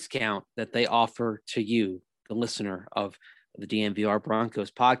the discount that they offer to you, the listener of the DNVR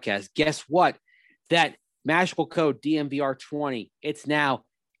Broncos podcast. Guess what? That magical code DNVR20, it's now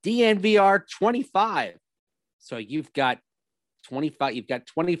DNVR25. So you've got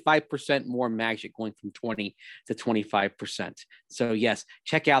 25% more magic, going from 20 to 25%. So yes,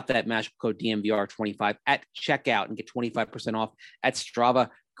 check out that magical code DNVR25 at checkout and get 25% off at Strava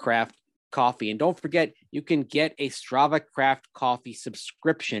Craft coffee. And don't forget, you can get a Strava Craft Coffee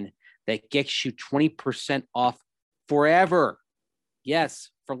subscription that gets you 20% off forever. Yes,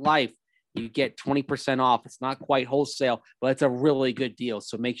 for life. You get 20% off. It's not quite wholesale, but it's a really good deal.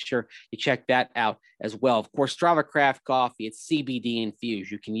 So make sure you check that out as well. Of course, Strava Craft Coffee, it's CBD infused.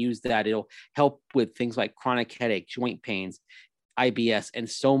 You can use that. It'll help with things like chronic headache, joint pains, IBS, and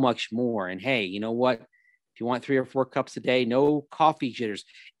so much more. And hey, you know what? If you want 3 or 4 cups a day, no coffee jitters.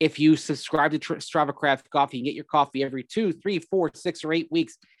 If you subscribe to Strava Craft Coffee, you get your coffee every 2, 3, 4, 6, or 8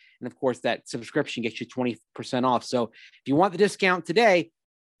 weeks. And of course, that subscription gets you 20% off. So if you want the discount today,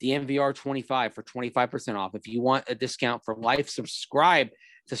 DNVR 25 for 25% off. If you want a discount for life, subscribe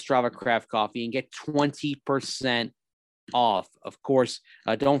to Strava Craft Coffee and get 20% off. Of course,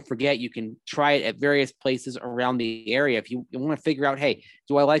 don't forget, you can try it at various places around the area. If you want to figure out, hey,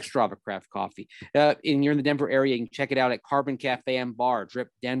 do I like Strava Craft Coffee? And you're in the Denver area, you can check it out at Carbon Cafe and Bar, Drip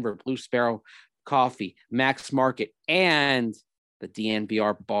Denver, Blue Sparrow Coffee, Max Market, and the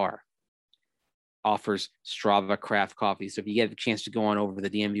DNVR Bar offers Strava Craft Coffee. So if you get a chance to go on over to the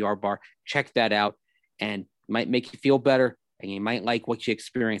DNVR Bar, check that out, and it might make you feel better, and you might like what you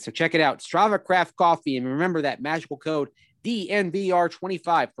experience. So check it out, Strava Craft Coffee, and remember that magical code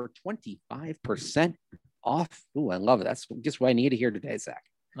DNVR25 for 25% off. Ooh, I love it. That's just what I need to hear today, Zach.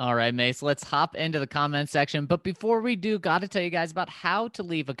 All right, Mace, let's hop into the comment section. But before we do, got to tell you guys about how to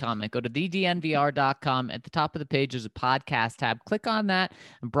leave a comment. Go to thednvr.com. At the top of the page, there's a podcast tab. Click on that.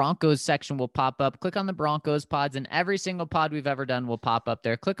 Broncos section will pop up. Click on the Broncos pods, and every single pod we've ever done will pop up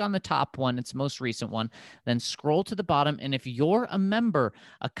there. Click on the top one. It's the most recent one. Then scroll to the bottom. And if you're a member,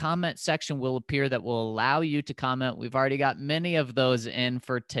 a comment section will appear that will allow you to comment. We've already got many of those in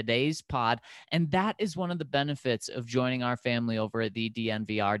for today's pod. And that is one of the benefits of joining our family over at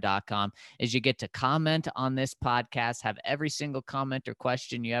thednvr.com is you get to comment on this podcast, have every single comment or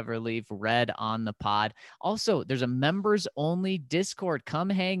question you ever leave read on the pod. Also, there's a members only Discord.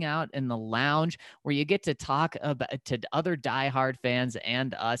 Come hang out in the lounge where you get to talk about to other diehard fans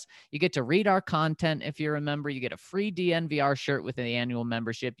and us. You get to read our content. If you're a member, you get a free DNVR shirt with the annual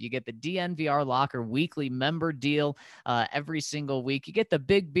membership. You get the DNVR Locker weekly member deal every single week. You get the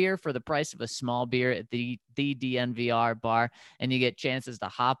big beer for the price of a small beer at the DNVR bar, and you get chances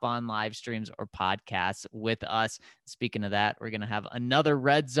to hop on live streams or podcasts with us. Speaking of that, we're going to have another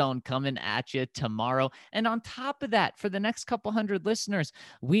Red Zone coming at you tomorrow. And on top of that, for the next couple hundred listeners,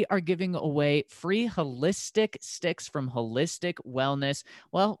 we are giving away free holistic sticks from Holistic Wellness.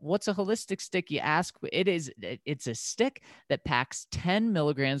 Well, what's a holistic stick, you ask? It's a stick that packs 10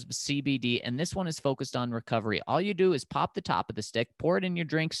 milligrams of CBD, and this one is focused on recovery. All you do is pop the top of the stick, pour it in your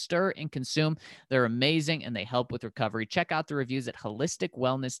drink, stir and consume. They're amazing, and they help with recovery. Check out the reviews at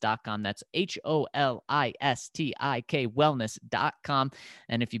holisticwellness.com. That's HOLISTIK wellness.com.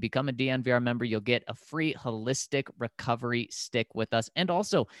 And if you become a DNVR member, you'll get a free holistic recovery stick with us. And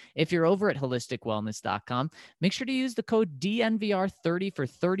also, if you're over at holisticwellness.com, make sure to use the code DNVR30 for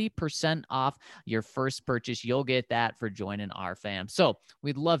 30% off your first purchase. You'll get that for joining our fam. So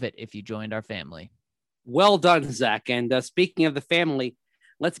we'd love it if you joined our family. Well done, Zach. And speaking of the family,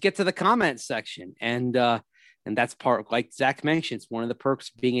 let's get to the comment section. And that's part, like Zach mentioned, it's one of the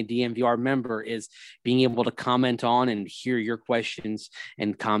perks of being a DNVR member is being able to comment on and hear your questions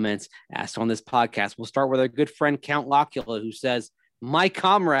and comments asked on this podcast. We'll start with our good friend, Count Locula, who says, my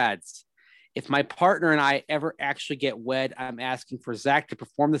comrades, if my partner and I ever actually get wed, I'm asking for Zach to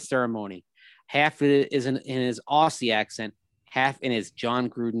perform the ceremony. Half it is in his Aussie accent, half in his John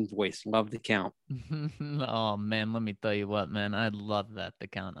Gruden voice. Love the Count. Oh, man, let me tell you what, man. I'd love that, the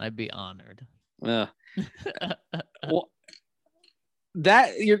Count. I'd be honored. Well,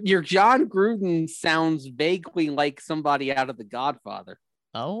 that your John Gruden sounds vaguely like somebody out of The Godfather.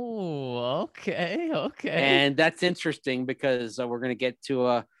 Oh, okay. And that's interesting because we're going to get to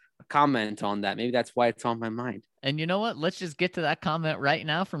a comment on that. Maybe that's why it's on my mind. And you know what? Let's just get to that comment right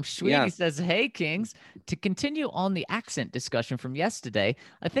now from Schwig. Yeah. He says, hey, Kings, to continue on the accent discussion from yesterday,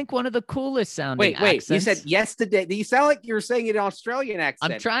 I think one of the coolest sounding accents. You said yesterday. You sound like you were saying it in Australian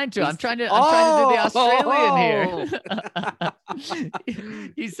accent. I'm trying to do the Australian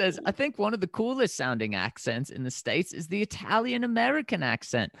here. He says, I think one of the coolest sounding accents in the States is the Italian American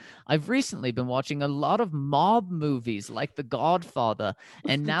accent. I've recently been watching a lot of mob movies like The Godfather,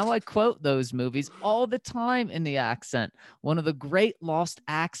 and now I quote those movies all the time in the accent. One of the great lost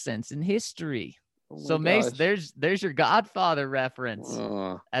accents in history. So Mace, there's your Godfather reference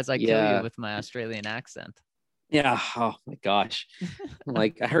as I kill you with my Australian accent. Yeah. Oh my gosh.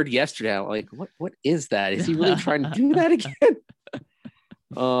 Like I heard yesterday, I'm like, what is that? Is he really trying to do that again?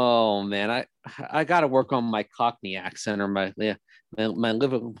 Oh man, I got to work on my Cockney accent or my My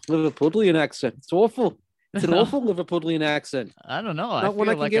Liverpudlian accent. It's awful. It's an awful Liverpudlian accent. I don't know. Not I one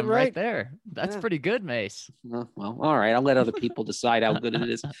I feel can like get I'm right. right there. That's pretty good, Mace. Well, all right. I'll let other people decide how good it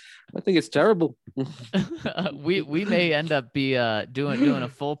is. I think it's terrible. we may end up doing a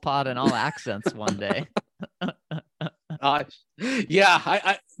full pod in all accents one day.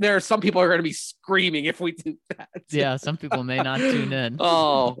 Yeah, there are some people who are going to be screaming if we do that. Yeah, some people may not tune in.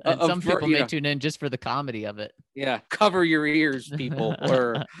 Oh, and some people may tune in just for the comedy of it. Yeah, cover your ears, people.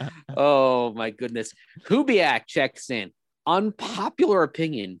 Or, oh my goodness. Hubiak checks in. Unpopular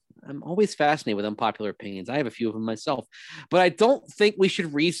opinion. I'm always fascinated with unpopular opinions. I have a few of them myself, but I don't think we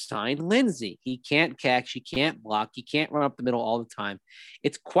should re-sign Lindsey. He can't catch, he can't block, he can't run up the middle all the time.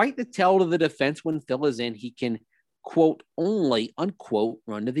 It's quite the tell to the defense when Phil is in. He can, quote, only, unquote,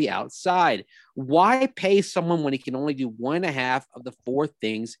 run to the outside. Why pay someone when he can only do 1.5 of the 4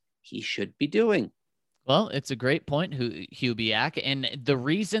 things he should be doing? Well, it's a great point, Hubiak. And the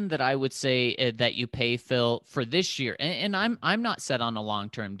reason that I would say that you pay Phil for this year, and I'm not set on a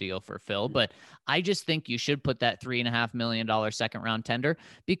long-term deal for Phil, but I just think you should put that $3.5 million second-round tender,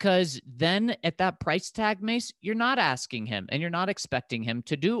 because then at that price tag, Mace, you're not asking him and you're not expecting him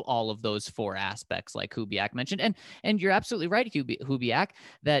to do all of those 4 aspects like Hubiak mentioned. And you're absolutely right, Hubiak,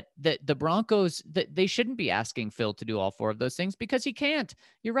 that the Broncos, that they shouldn't be asking Phil to do all 4 of those things because he can't.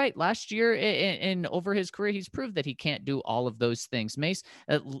 You're right. Last year and over his career, he's proved that he can't do all of those things. Mace,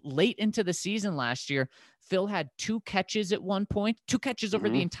 late into the season last year, Phil had 2 catches at one point, 2 catches over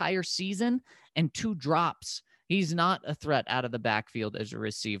the entire season, and 2 drops. He's not a threat out of the backfield as a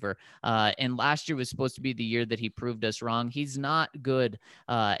receiver. And last year was supposed to be the year that he proved us wrong. He's not good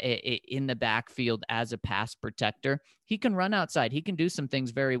in the backfield as a pass protector. He can run outside. He can do some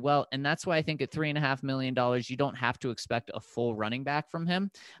things very well. And that's why I think at $3.5 million, you don't have to expect a full running back from him.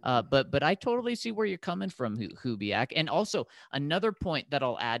 But I totally see where you're coming from, Hubiak. And also another point that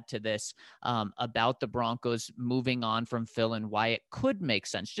I'll add to this about the Broncos moving on from Phil and why it could make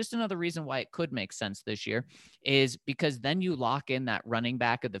sense. Just another reason why it could make sense this year is because then you lock in that running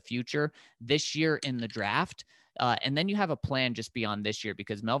back of the future this year in the draft. And then you have a plan just beyond this year,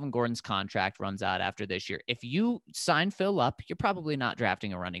 because Melvin Gordon's contract runs out after this year. If you sign Phil up, you're probably not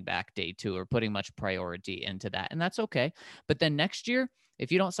drafting a running back day 2 or putting much priority into that. And that's okay. But then next year,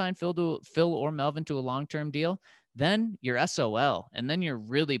 if you don't sign Phil or Melvin to a long-term deal, then you're SOL. And then you're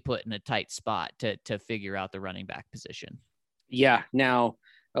really put in a tight spot to figure out the running back position. Yeah. Now,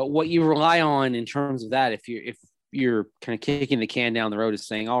 what you rely on in terms of that, if you're kind of kicking the can down the road, is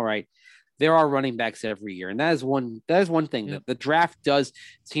saying, all right, there are running backs every year. And that is one thing that the draft does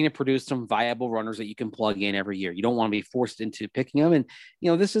seem to produce some viable runners that you can plug in every year. You don't want to be forced into picking them. And,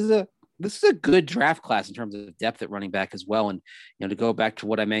 this is a good draft class in terms of depth at running back as well. And, to go back to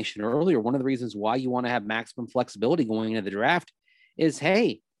what I mentioned earlier, one of the reasons why you want to have maximum flexibility going into the draft is,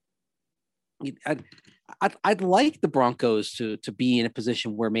 hey, I'd like the Broncos to be in a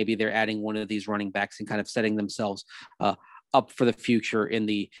position where maybe they're adding one of these running backs and kind of setting themselves up for the future in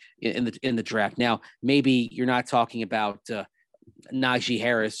the draft. Now, maybe you're not talking about Najee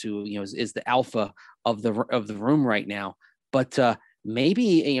Harris, who is the alpha of the room right now, but maybe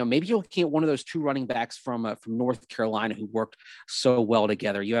you'll get one of those 2 running backs from North Carolina who worked so well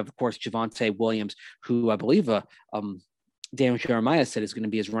together. You have, of course, Javonte Williams, who I believe Dan Jeremiah said is going to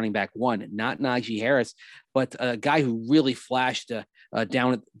be his running back 1, not Najee Harris, but a guy who really flashed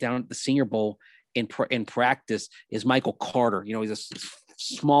down at the Senior Bowl in practice is Michael Carter. He's a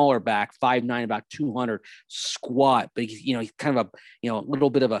smaller back, 5'9", about 200, squat, but he's kind of a little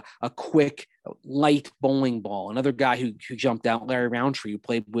bit of a quick, light bowling ball. Another guy who jumped out, Larry Roundtree, who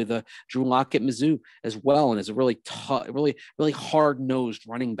played with Drew Lock at Mizzou as well, and is a really tough, really hard-nosed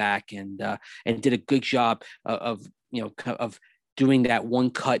running back, and did a good job of doing that one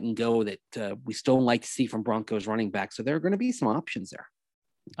cut and go that we still like to see from Broncos running back. So there are going to be some options there.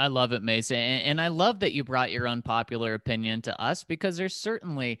 I love it, Mason. And I love that you brought your unpopular opinion to us, because there's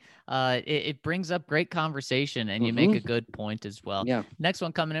certainly, it brings up great conversation, and you make a good point as well. Yeah. Next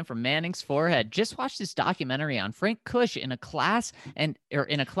one coming in from Manning's Forehead. Just watched this documentary on Frank Kush in a class, and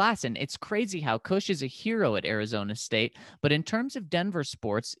it's crazy how Kush is a hero at Arizona State. But in terms of Denver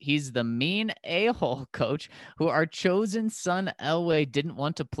sports, he's the mean a-hole coach who our chosen son Elway didn't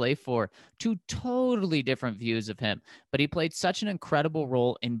want to play for. 2 totally different views of him, but he played such an incredible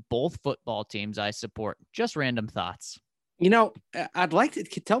role in both football teams I support. Just random thoughts. I'd like to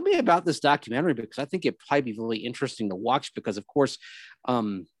tell me about this documentary, because I think it'd probably be really interesting to watch, because of course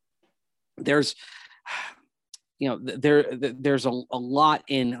there's there's a lot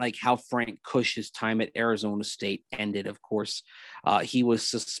in like how Frank Cush's time at Arizona State ended. Of course, he was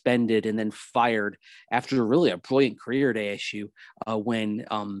suspended and then fired after really a brilliant career at ASU when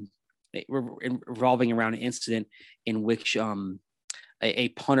revolving around an incident in which a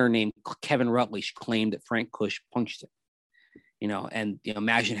punter named Kevin Rutledge claimed that Frank Cush punched him. And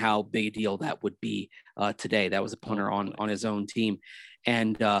imagine how big a deal that would be today. That was a punter on his own team,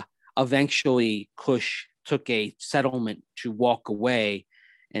 and eventually Cush took a settlement to walk away,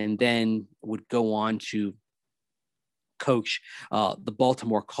 and then would go on to coach the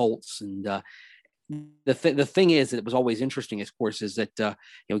Baltimore Colts. And the thing is, that it was always interesting, of course, is that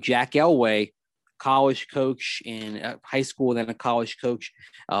Jack Elway, college coach in high school, then a college coach,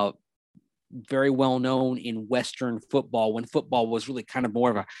 very well known in Western football, when football was really kind of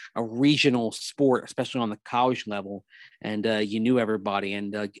more of a regional sport, especially on the college level. And you knew everybody.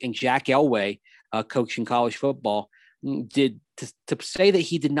 And Jack Elway, coaching college football, to say that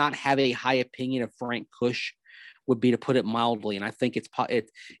he did not have a high opinion of Frank Cush would be to put it mildly. And I think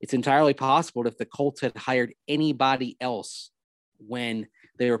it's entirely possible that if the Colts had hired anybody else when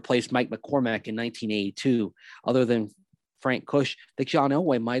they replaced Mike McCormack in 1982, other than Frank Cush, that John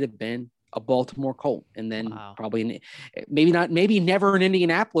Elway might have been a Baltimore Colt, and then probably maybe never an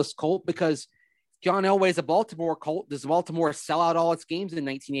Indianapolis Colt, because John Elway is a Baltimore Colt. Does Baltimore sell out all its games in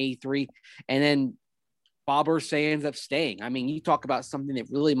 1983? And then Bob Irsay ends up staying. I mean, you talk about something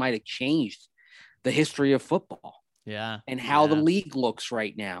that really might have changed the history of football. Yeah. And how the league looks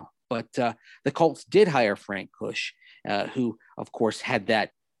right now. But the Colts did hire Frank Cush, who, of course, had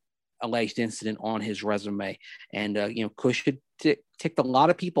that alleged incident on his resume. And, Cush had ticked a lot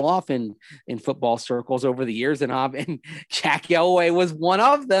of people off in football circles over the years. And Jack Elway was one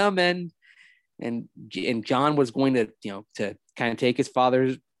of them. And John was going to kind of take his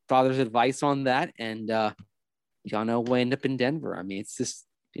father's advice on that. And John Elway ended up in Denver. I mean, it's just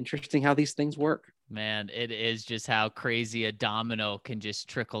interesting how these things work. Man, it is just how crazy a domino can just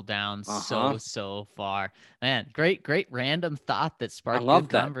trickle down so far. Man, great random thought that sparked good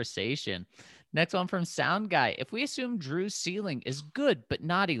conversation. Next one from Sound Guy. If we assume Drew's ceiling is good but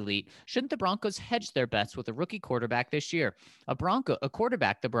not elite, shouldn't the Broncos hedge their bets with a rookie quarterback this year? A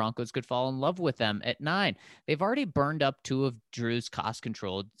quarterback the Broncos could fall in love with them at 9. They've already burned up 2 of Drew's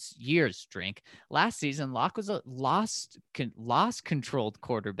cost-controlled years, Drink. Last season, Locke was a loss-controlled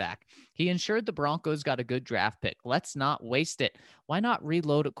quarterback. He ensured the Broncos got a good draft pick. Let's not waste it. Why not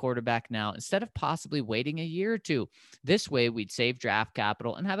reload at quarterback now instead of possibly waiting a year or two? This way, we'd save draft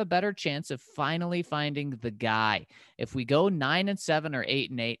capital and have a better chance of finally finding the guy. If we go 9-7 or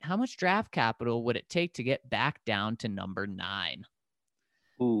 8-8, how much draft capital would it take to get back down to number 9?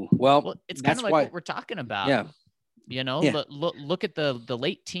 Ooh, well, it's kind of like what we're talking about. Yeah. Look at the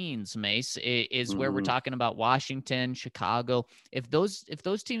late teens, Mace, is where we're talking about Washington, Chicago. If those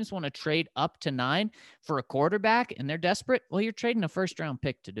teams want to trade up to 9 for a quarterback and they're desperate, well, you're trading a first-round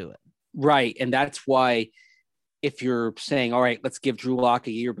pick to do it. Right, and that's why if you're saying, all right, let's give Drew Lock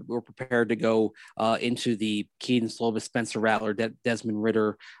a year, but we're prepared to go into the Keaton Slovis, Spencer Rattler, Desmond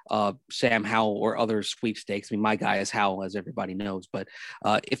Ridder, Sam Howell, or other sweepstakes. I mean, my guy is Howell, as everybody knows. But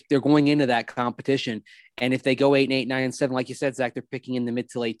if they're going into that competition, and if they go 8-8, 9-7, like you said, Zach, they're picking in the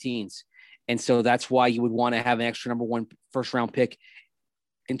mid to late teens. And so that's why you would want to have an extra number 1 first-round pick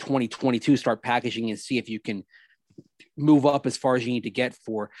in 2022, start packaging and see if you can move up as far as you need to get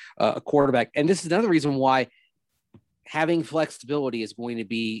for a quarterback. And this is another reason why having flexibility is going to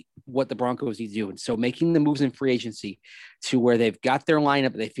be what the Broncos need to do. And so making the moves in free agency to where they've got their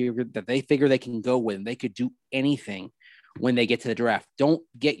lineup, they figure they can go with, and they could do anything when they get to the draft. Don't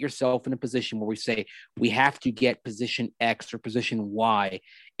get yourself in a position where we say we have to get position X or position Y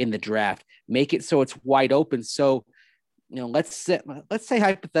in the draft. Make it so it's wide open. So, let's say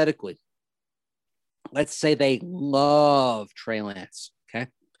hypothetically, let's say they love Trey Lance. Okay.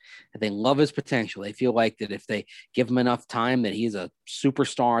 They love his potential. They feel like that if they give him enough time, that he's a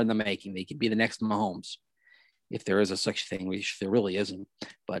superstar in the making. They could be the next Mahomes, if there is a such thing, which there really isn't.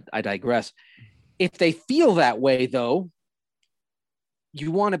 But I digress. If they feel that way, though,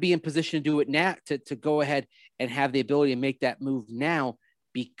 you want to be in position to do it now, to go ahead and have the ability to make that move now,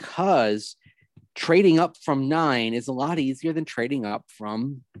 because trading up from 9 is a lot easier than trading up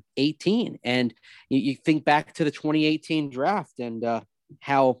from 18. And you think back to the 2018 draft and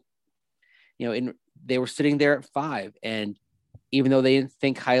how, they were sitting there at 5, and even though they didn't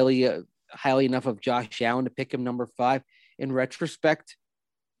think highly enough of Josh Allen to pick him number 5, in retrospect,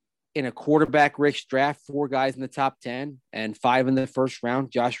 in a quarterback-rich draft, 4 guys in the top 10 and 5 in the first round,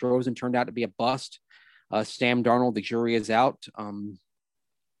 Josh Rosen turned out to be a bust. Sam Darnold, the jury is out.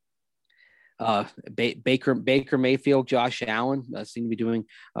 Baker Mayfield, Josh Allen seem to be doing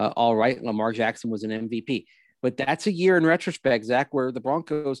all right. Lamar Jackson was an MVP, but that's a year in retrospect, Zach, where the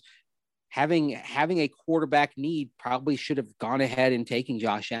Broncos having a quarterback need probably should have gone ahead and taking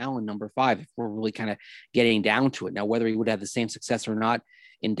Josh Allen number 5 if we're really kind of getting down to it. Now, whether he would have the same success or not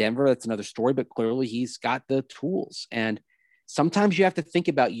in Denver, that's another story, but clearly he's got the tools. And sometimes you have to think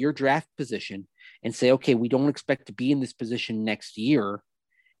about your draft position and say, okay, we don't expect to be in this position next year,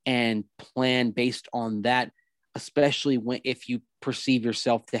 and plan based on that, especially if you perceive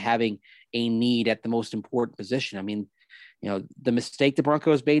yourself to having a need at the most important position. I mean, the mistake the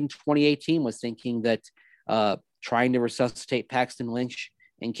Broncos made in 2018 was thinking that trying to resuscitate Paxton Lynch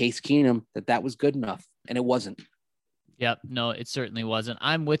and Case Keenum, that was good enough, and it wasn't. Yep. No, it certainly wasn't.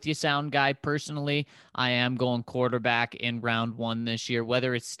 I'm with you, Sound Guy. Personally, I am going quarterback in round 1 this year,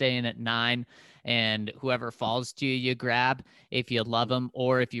 whether it's staying at 9 and whoever falls to you, you grab if you love them,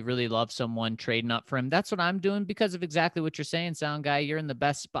 or if you really love someone, trading up for him. That's what I'm doing because of exactly what you're saying, Sound Guy. You're in the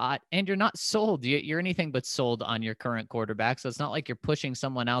best spot and you're not sold. You're anything but sold on your current quarterback. So it's not like you're pushing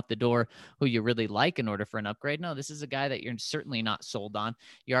someone out the door who you really like in order for an upgrade. No, this is a guy that you're certainly not sold on.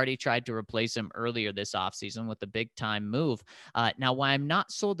 You already tried to replace him earlier this offseason with a big time move. Now, why I'm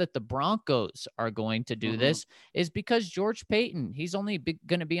not sold that the Broncos are going to do this is because George Paton, he's only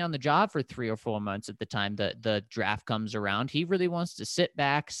going to be on the job for 3 or 4 months at the time that the draft comes around. He really wants to sit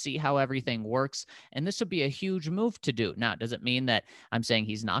back, see how everything works, and this would be a huge move to do. Now, does it mean that I'm saying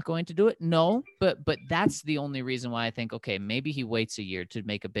he's not going to do it? No, but that's the only reason why I think, okay, maybe he waits a year to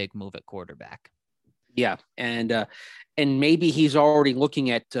make a big move at quarterback. Yeah, and maybe he's already looking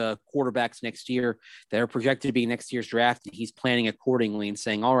at quarterbacks next year that are projected to be next year's draft. He's planning accordingly and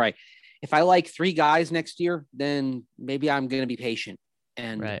saying, all right, if I like 3 guys next year, then maybe I'm going to be patient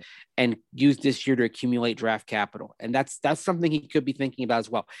and use this year to accumulate draft capital. And that's something he could be thinking about as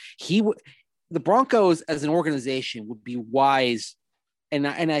well. The Broncos as an organization would be wise, and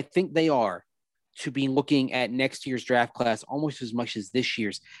I think they are, to be looking at next year's draft class almost as much as this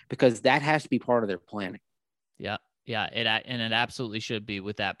year's, because that has to be part of their planning. Yeah. Yeah, it absolutely should be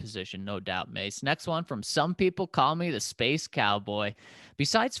with that position, no doubt, Mace. Next one from Some People Call Me the Space Cowboy.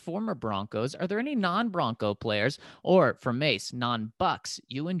 Besides former Broncos, are there any non-Bronco players, or for Mace, non-Bucks,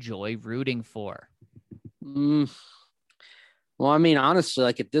 you enjoy rooting for? Well, I mean, honestly,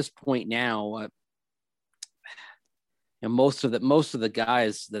 like at this point now, and most of the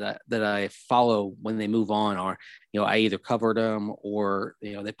guys that I follow when they move on are, I either covered them or,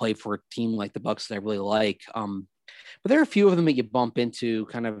 they play for a team like the Bucks that I really like. But there are a few of them that you bump into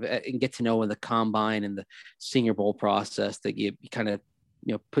kind of and get to know in the combine and the Senior Bowl process that you kind of,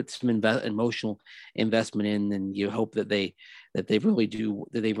 put some emotional investment in, and you hope that they really do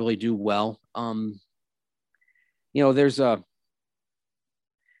well. There's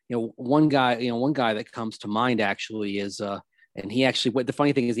one guy that comes to mind actually is, and he actually went, the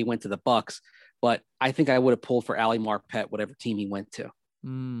funny thing is he went to the Bucks, but I think I would have pulled for Ali Marpet, whatever team he went to.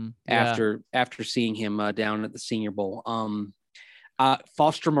 After seeing him down at the Senior Bowl.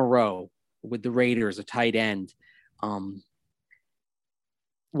 Foster Moreau with the Raiders, a tight end. One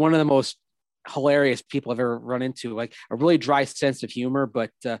of the most hilarious people I've ever run into, like a really dry sense of humor,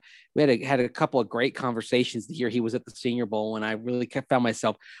 but we had a couple of great conversations the year he was at the Senior Bowl, and I really found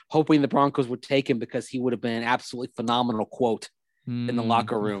myself hoping the Broncos would take him because he would have been an absolutely phenomenal quote in the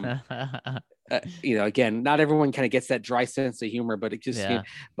locker room. Again, not everyone kind of gets that dry sense of humor, but it just,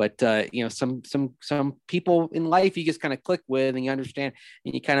 some people in life you just kind of click with, and you understand,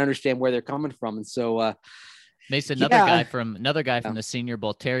 and you kind of understand where they're coming from. And so, Mason, another guy from the Senior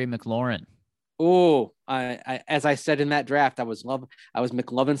Bowl, Terry McLaurin. Oh, as I said in that draft, I was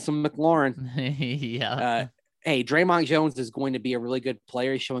McLovin some McLaurin. Hey, Draymond Jones is going to be a really good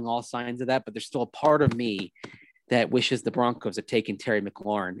player. He's showing all signs of that, but there's still a part of me that wishes the Broncos had taken Terry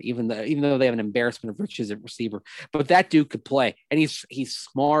McLaurin, even though they have an embarrassment of riches at receiver. But that dude could play, and he's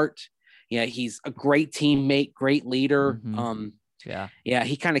smart. Yeah, he's a great teammate, great leader.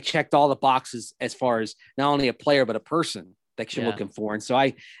 He kind of checked all the boxes as far as not only a player but a person that you're looking for. And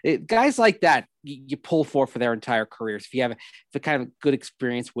so guys like that you pull for their entire careers. If you have a kind of good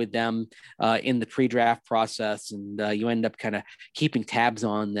experience with them in the pre-draft process, and you end up kind of keeping tabs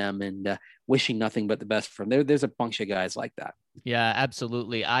on them and wishing nothing but the best for them. There's a bunch of guys like that. Yeah,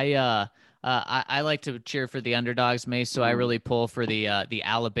 absolutely. I like to cheer for the underdogs, Mace, so I really pull for the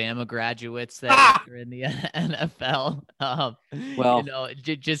Alabama graduates that are in the NFL.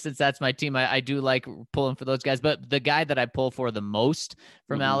 Just since that's my team, I do like pulling for those guys. But the guy that I pull for the most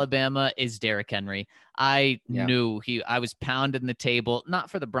from Alabama is Derrick Henry. I knew I was pounding the table, not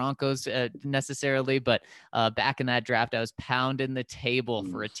for the Broncos necessarily, but back in that draft, I was pounding the table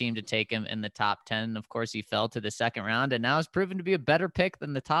for a team to take him in the top 10. Of course, he fell to the second round, and now it's proven to be a better pick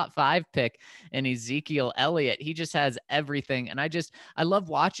than the top 5 pick in Ezekiel Elliott. He just has everything. And I love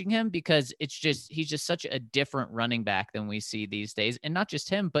watching him because he's just such a different running back than we see these days. And not just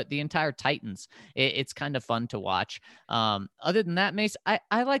him, but the entire Titans. It's kind of fun to watch. Other than that, Mace,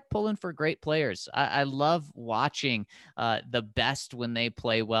 I like pulling for great players. I love watching the best when they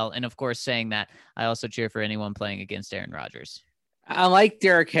play well. And of course, saying that, I also cheer for anyone playing against Aaron Rodgers. I like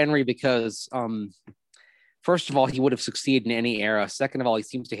Derrick Henry because, first of all, he would have succeeded in any era. Second of all, he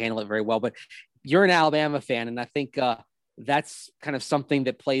seems to handle it very well. But you're an Alabama fan, and I think that's kind of something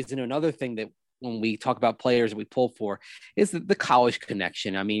that plays into another thing that when we talk about players that we pull for is the college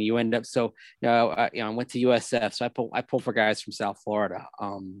connection. I mean, you end up, I went to USF, so I pull for guys from South Florida.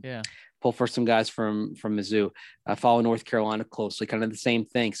 Pull for some guys from Mizzou. I follow North Carolina closely, kind of the same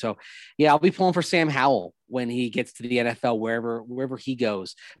thing. So I'll be pulling for Sam Howell when he gets to the NFL, wherever he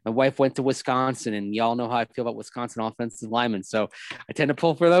goes. My wife went to Wisconsin, and y'all know how I feel about Wisconsin offensive linemen. So I tend to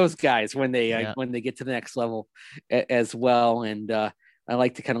pull for those guys when they get to the next level as well. And I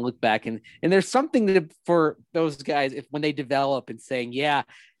like to kind of look back and there's something for those guys when they develop and saying,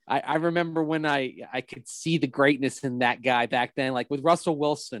 I remember when I could see the greatness in that guy back then, like with Russell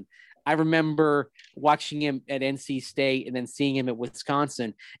Wilson. I remember watching him at NC State and then seeing him at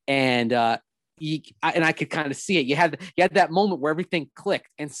Wisconsin, and I could kind of see it. You had that moment where everything clicked.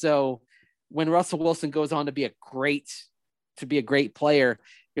 And so when Russell Wilson goes on to be a great player,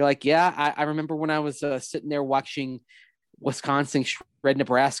 you're like, I remember when I was sitting there watching Wisconsin shred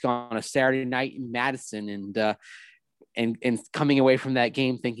Nebraska on a Saturday night in Madison, and coming away from that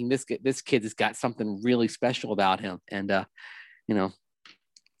game thinking this kid has got something really special about him. And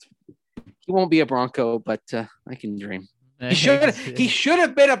he won't be a Bronco, but I can dream. He should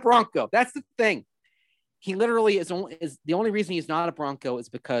have been a Bronco. That's the thing. He literally is the only reason he's not a Bronco is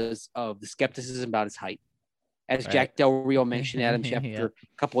because of the skepticism about his height. As Jack Del Rio mentioned, Adam Schefter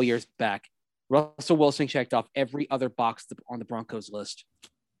a couple of years back, Russell Wilson checked off every other box on the Broncos list.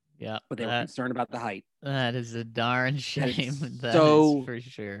 Yeah, but they were concerned about the height. That is a darn shame. That is for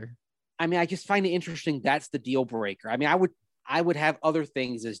sure. I mean, I just find it interesting. That's the deal breaker. I mean, I would have other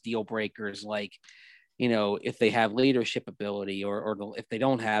things as deal breakers, like, if they have leadership ability or if they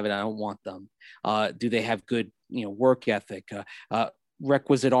don't have it, I don't want them. Do they have good, work ethic,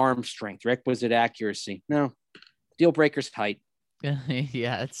 requisite arm strength, requisite accuracy? No, deal breakers height.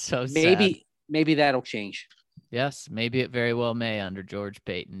 Yeah, it's so sad. Maybe that'll change. Yes, maybe it very well may under George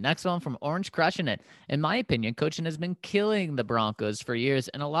Paton. Next one from Orange Crushing It. In my opinion, coaching has been killing the Broncos for years,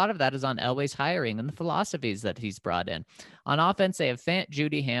 and a lot of that is on Elway's hiring and the philosophies that he's brought in. On offense, they have Fant,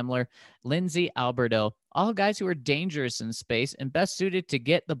 Judy Hamler, Lindsey, Alberto, all guys who are dangerous in space and best suited to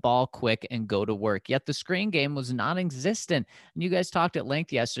get the ball quick and go to work. Yet the screen game was non-existent, and you guys talked at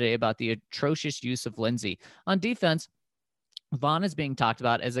length yesterday about the atrocious use of Lindsey. On defense, Vaughn is being talked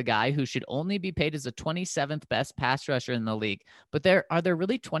about as a guy who should only be paid as the 27th best pass rusher in the league. But are there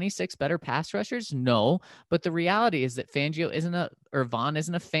really 26 better pass rushers? No. But the reality is that Vaughn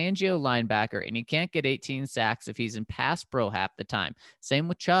isn't a Fangio linebacker, and he can't get 18 sacks if he's in pass pro half the time. Same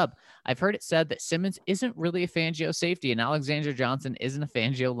with Chubb. I've heard it said that Simmons isn't really a Fangio safety, and Alexander Johnson isn't a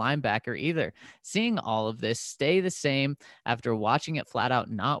Fangio linebacker either. Seeing all of this stay the same after watching it flat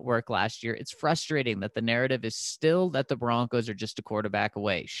out not work last year, it's frustrating that the narrative is still that the Broncos are just a quarterback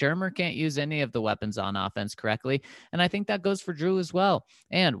away. Shermer can't use any of the weapons on offense correctly, and I think that goes for Drew as well.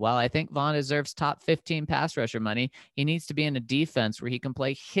 And while I think Vaughn deserves top 15 pass rusher money, he needs to be in a defense where he can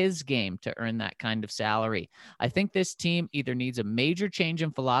play his game to earn that kind of salary. I think this team either needs a major change in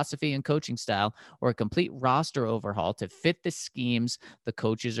philosophy and coaching style or a complete roster overhaul to fit the schemes the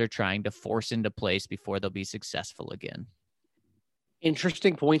coaches are trying to force into place before they'll be successful again.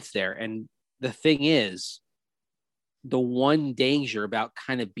 Interesting points there. And the thing is, the one danger about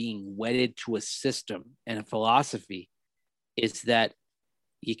kind of being wedded to a system and a philosophy is that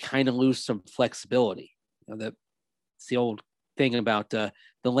you kind of lose some flexibility. It's the old thing about the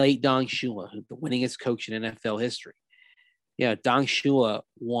late Don Shula, the winningest coach in NFL history. Yeah, Don Shula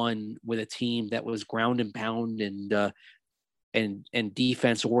won with a team that was ground and pound and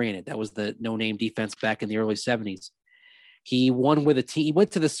defense oriented. That was the no-name defense back in the early 70s. He won with a team. He went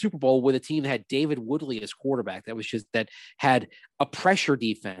to the Super Bowl with a team that had David Woodley as quarterback. That had a pressure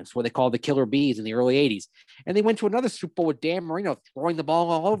defense, what they called the Killer Bees in the early 80s. And they went to another Super Bowl with Dan Marino throwing the ball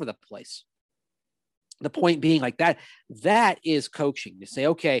all over the place. The point being like that is coaching, to say,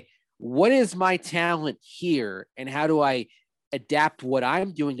 okay, what is my talent here and how do I adapt what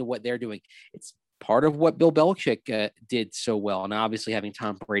I'm doing to what they're doing. It's part of what Bill Belichick did so well. And obviously having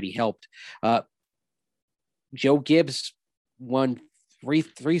Tom Brady helped. Joe Gibbs won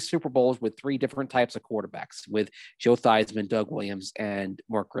three Super Bowls with three different types of quarterbacks, with Joe Theismann, Doug Williams, and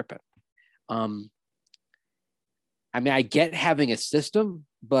Mark Rippon. I mean, I get having a system,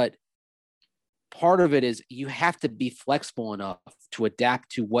 but part of it is you have to be flexible enough to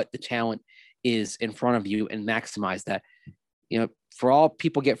adapt to what the talent is in front of you and maximize that. You know, for all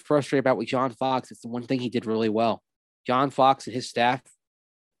people get frustrated about with John Fox, it's the one thing he did really well. John Fox and his staff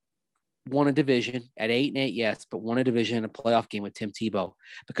won a division at 8-8, yes, but won a division in a playoff game with Tim Tebow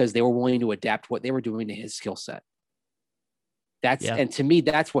because they were willing to adapt what they were doing to his skill set. And to me,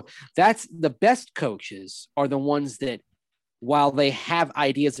 that's the best coaches are the ones that, while they have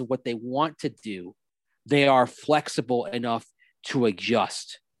ideas of what they want to do, they are flexible enough to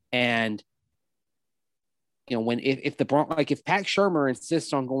adjust. And, you know, if Pat Shurmur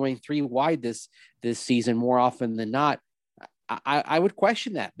insists on going 3 wide this season more often than not, I would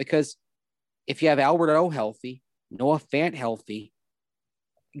question that, because if you have Albert O healthy, Noah Fant healthy,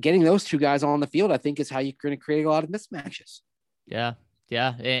 getting those two guys on the field, I think, is how you're going to create a lot of mismatches. Yeah.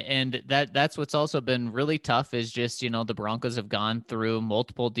 Yeah. And that's what's also been really tough is just, you know, the Broncos have gone through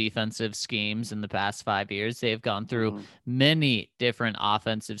multiple defensive schemes in the past 5 years. They've gone through many different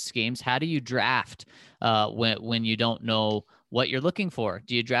offensive schemes. How do you draft when you don't know what you're looking for?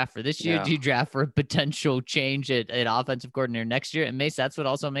 Do you draft for this year? Yeah. Do you draft for a potential change at offensive coordinator next year? And Mace, that's what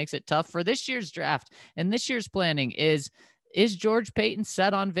also makes it tough for this year's draft. And this year's planning is George Paton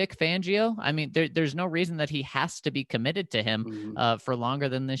set on Vic Fangio? I mean, there's no reason that he has to be committed to him for longer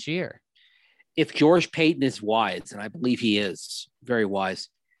than this year. If George Paton is wise, and I believe he is very wise,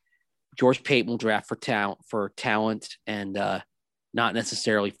 George Paton will draft for talent and not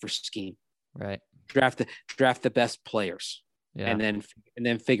necessarily for scheme. Right. Draft the best players, and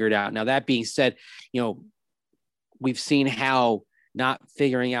then figure it out. Now, that being said, you know, we've seen how not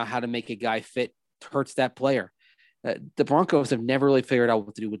figuring out how to make a guy fit hurts that player. The Broncos have never really figured out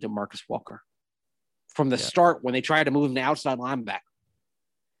what to do with DeMarcus Walker from the start when they tried to move him to outside linebacker.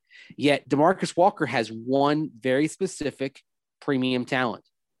 Yet DeMarcus Walker has one very specific premium talent.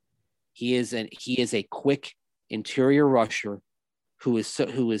 He is a quick interior rusher who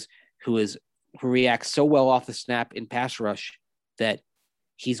reacts so well off the snap in pass rush that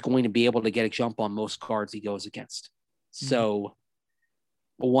he's going to be able to get a jump on most guards he goes against. So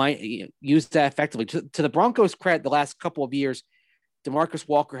why use that effectively? To the Broncos' credit, the last couple of years, DeMarcus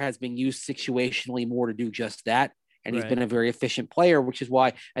Walker has been used situationally more to do just that, and he's been a very efficient player, which is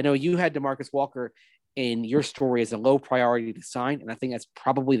why I know you had DeMarcus Walker in your story as a low priority to sign, and I think that's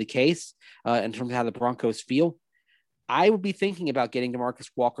probably the case in terms of how the Broncos feel. I would be thinking about getting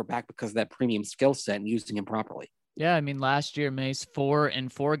DeMarcus Walker back because of that premium skill set and using him properly. Yeah, I mean, last year, Mace, 4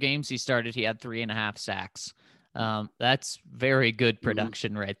 games he started, he had 3.5 sacks. That's very good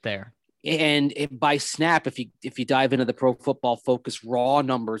production right there. And by snap, if you dive into the Pro Football Focus raw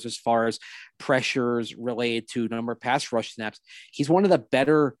numbers as far as pressures related to number of pass rush snaps, he's one of the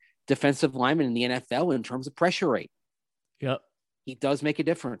better defensive linemen in the NFL in terms of pressure rate. Yep. He does make a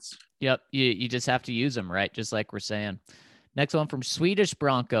difference. Yep. You just have to use him, right? Just like we're saying. Next one from Swedish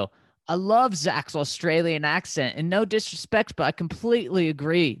Bronco. I love Zach's Australian accent, and no disrespect, but I completely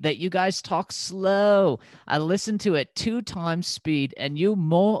agree that you guys talk slow. I listened to it 2 times speed, and you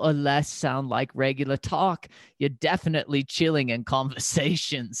more or less sound like regular talk. You're definitely chilling in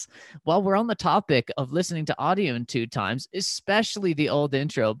conversations. While we're on the topic of listening to audio in 2 times, especially the old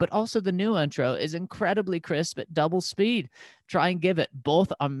intro, but also the new intro is incredibly crisp at double speed. Try and give it.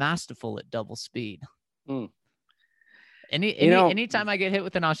 Both are masterful at double speed. Anytime I get hit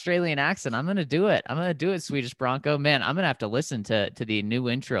with an Australian accent, I'm going to do it. I'm going to do it, Swedish Bronco. Man, I'm going to have to listen to the new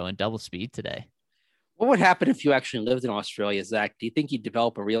intro in double speed today. What would happen if you actually lived in Australia, Zach? Do you think you'd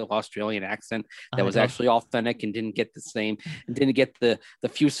develop a real Australian accent that was actually authentic and didn't get the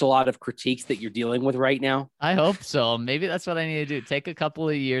fusillade of critiques that you're dealing with right now? I hope so. Maybe that's what I need to do. Take a couple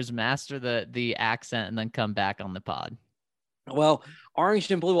of years, master the accent, and then come back on the pod. Well,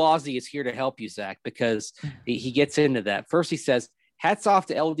 Orange and Blue Aussie is here to help you, Zach, because he gets into that. First, he says, hats off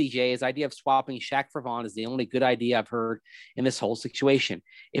to LDJ. His idea of swapping Shaq for Vaughn is the only good idea I've heard in this whole situation.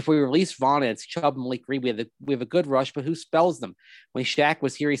 If we release Vaughn and it's Chubb and Malik Reed, we have a good rush, but who spells them? When Shaq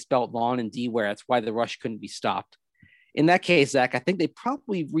was here, he spelled Vaughn and D-Ware. That's why the rush couldn't be stopped. In that case, Zach, I think they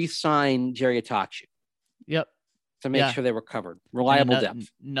probably re-signed Jerry Atachu. Yep. To make sure they were covered. Reliable depth.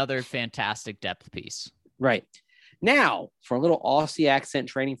 Another fantastic depth piece. Right. Now, for a little Aussie accent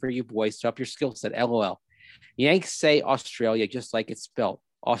training for you boys to up your skill set, LOL. Yanks say Australia just like it's spelled,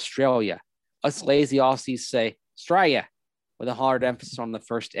 Australia. Us lazy Aussies say Australia. with a hard emphasis on the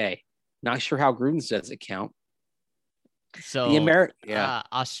first A. Not sure how Gruden says it count. So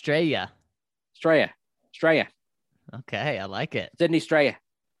Australia. Okay, I like it. Sydney, Australia.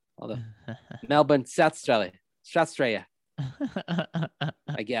 Melbourne, South Australia.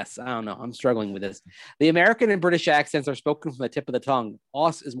 I guess. I don't know. I'm struggling with this. The American and British accents are spoken from the tip of the tongue.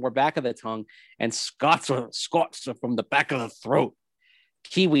 Aus is more back of the tongue, and Scots are from the back of the throat.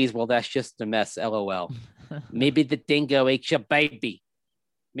 Kiwis, well, that's just a mess. LOL. Maybe the dingo ate your baby.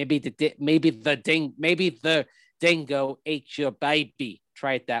 Maybe the dingo ate your baby.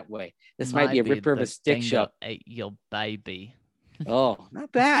 Try it that way. This might be a Ripper of a Stick show. Ate your baby. Oh,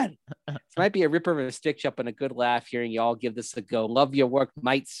 not bad. This might be a Ripper of a Stick show and a good laugh hearing y'all give this a go. Love your work,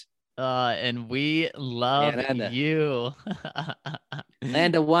 mates. And we love you.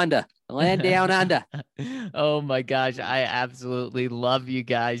 Land of Wonder. Land down under. Oh my gosh. I absolutely love you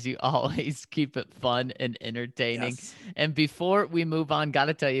guys. You always keep it fun and entertaining. Yes. And before we move on, got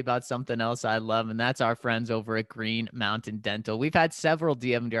to tell you about something else I love, and that's our friends over at Green Mountain Dental. We've had several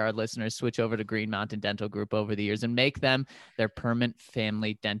DMVR listeners switch over to Green Mountain Dental Group over the years and make them their permanent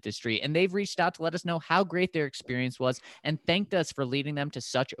family dentistry. And they've reached out to let us know how great their experience was and thanked us for leading them to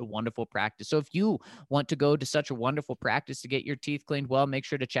such a wonderful practice. So if you want to go to such a wonderful practice to get your teeth cleaned, well, make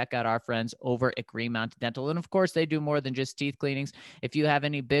sure to check out our friends over at Green Mountain Dental. And of course, they do more than just teeth cleanings. If you have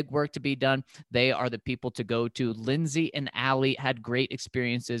any big work to be done, they are the people to go to. Lindsay and Allie had great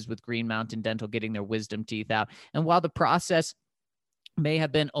experiences with Green Mountain Dental getting their wisdom teeth out. And while the process may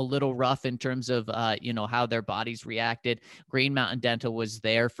have been a little rough in terms of, how their bodies reacted, Green Mountain Dental was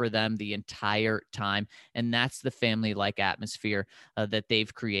there for them the entire time. And that's the family-like atmosphere that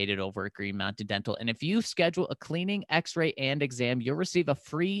they've created over at Green Mountain Dental. And if you schedule a cleaning, x-ray, and exam, you'll receive a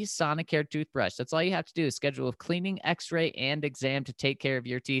free Sonicare toothbrush. That's all you have to do is schedule a cleaning, x-ray, and exam to take care of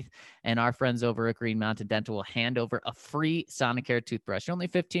your teeth. And our friends over at Green Mountain Dental will hand over a free Sonicare toothbrush. Only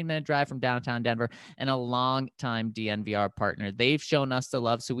 15-minute drive from downtown Denver and a long-time DNVR partner. They've shown us the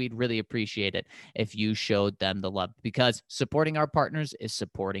love, so we'd really appreciate it if you showed them the love, because supporting our partners is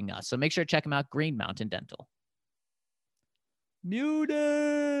supporting us. So make sure to check them out, Green Mountain Dental.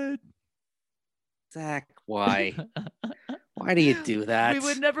 Muted. Zach, why? Why do you do that? We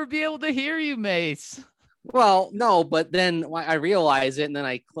would never be able to hear you, Mace. Well, no, but then I realize it, and then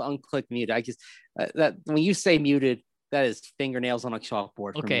I unclick mute. I just that when you say muted, that is fingernails on a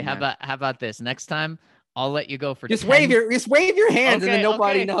chalkboard. Okay, how about this? Next time, I'll let you go for just wave your hands, and then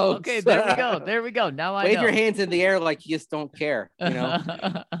nobody knows. Okay, there we go. Now I know. Wave your hands in the air like you just don't care.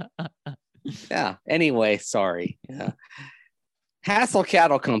 Yeah. Anyway, sorry. Yeah. Hassel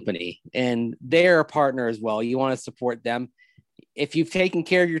Cattle Company, and they're a partner as well. You want to support them. If you've taken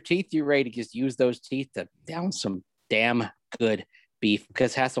care of your teeth, you're ready to just use those teeth to down some damn good beef,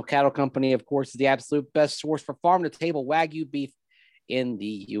 because Hassel Cattle Company, of course, is the absolute best source for farm-to-table Wagyu beef in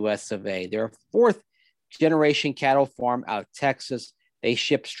the U.S. of A. They're a fourth-generation cattle farm out of Texas. They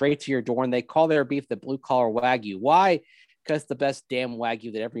ship straight to your door, and they call their beef the blue-collar Wagyu. Why? Because the best damn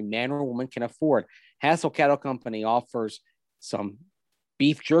Wagyu that every man or woman can afford. Hassel Cattle Company offers some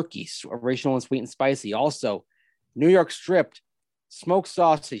beef jerkies, original and sweet and spicy. Also, New York stripped, smoked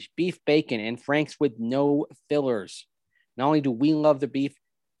sausage, beef bacon, and Frank's with no fillers. Not only do we love the beef,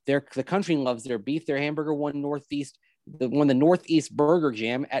 the country loves their beef. Their hamburger won the Northeast Burger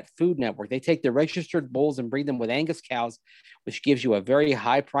Jam at Food Network. They take the registered bulls and breed them with Angus cows, which gives you a very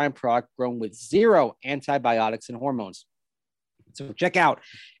high prime product grown with zero antibiotics and hormones. So check out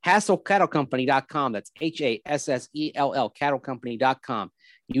HasselCattleCompany.com. That's HASSELL cattlecompany.com.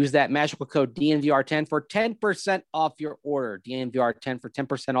 Use that magical code DNVR10 for 10% off your order. DNVR10 for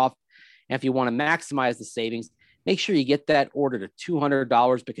 10% off. And if you want to maximize the savings, make sure you get that order to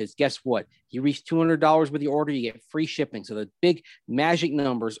 $200, because guess what? You reach $200 with your order, you get free shipping. So the big magic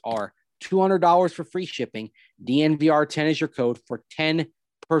numbers are $200 for free shipping. DNVR10 is your code for 10%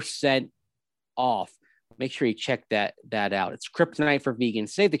 off. Make sure you check that out. It's kryptonite for vegans.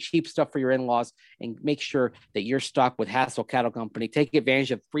 Save the cheap stuff for your in-laws and make sure that you're stocked with Hassel Cattle Company. Take advantage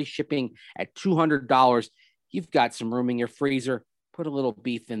of free shipping at $200. You've got some room in your freezer. Put a little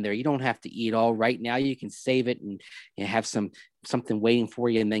beef in there. You don't have to eat all right now. You can save it and have something waiting for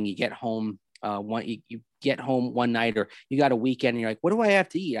you. And then you get home you get home one night, or you got a weekend and you're like, what do I have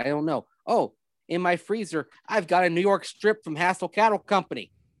to eat? I don't know. Oh, in my freezer, I've got a New York strip from Hassel Cattle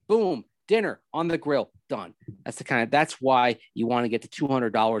Company. Boom. Dinner on the grill, done. That's why you want to get to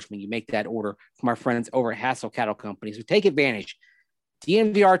 $200 when you make that order from our friends over at Hassel Cattle Company. So take advantage.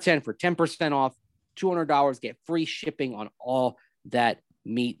 DNVR10 for 10% off, $200, get free shipping on all that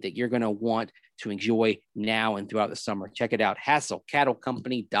meat that you're going to want to enjoy now and throughout the summer. Check it out,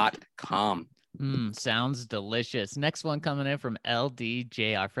 HasselCattleCompany.com. Sounds delicious. Next one coming in from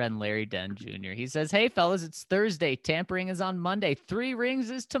LDJ, our friend Larry Den Jr. He says, "Hey fellas, it's Thursday. Tampering is on Monday. 3 Rings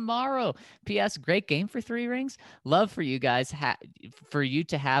is tomorrow. P.S. Great game for 3 Rings. Love for you guys for you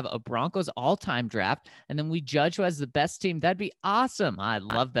to have a Broncos all-time draft, and then we judge who has the best team. That'd be awesome. I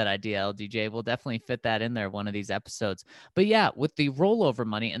love that idea, LDJ. We'll definitely fit that in there one of these episodes. But yeah, with the rollover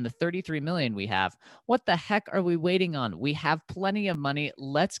money and the 33 million we have, what the heck are we waiting on? We have plenty of money.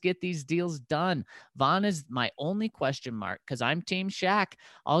 Let's get these deals done. Von is my only question mark because I'm Team Shaq.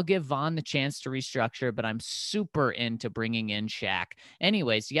 I'll give Von the chance to restructure, but I'm super into bringing in Shaq.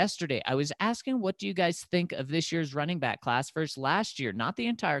 Anyways, yesterday I was asking, what do you guys think of this year's running back class versus last year? Not the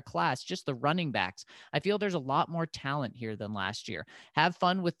entire class, just the running backs. I feel there's a lot more talent here than last year. Have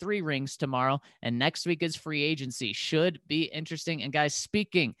fun with 3 Rings tomorrow, and next week is free agency. Should be interesting. And guys,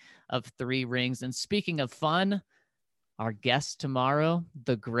 speaking of 3 Rings and speaking of fun, our guest tomorrow,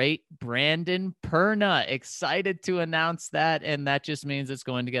 the great Brandon Perna. Excited to announce that, and that just means it's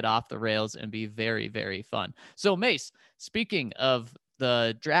going to get off the rails and be very, very fun. So, Mace, speaking of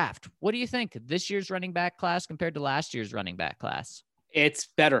the draft, what do you think this year's running back class compared to last year's running back class? It's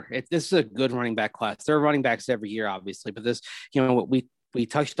better. This is a good running back class. There are running backs every year, obviously, but this, what we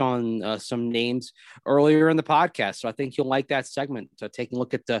touched on some names earlier in the podcast, so I think you'll like that segment. So taking a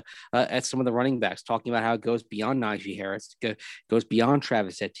look at at some of the running backs, talking about how it goes beyond Najee Harris, goes beyond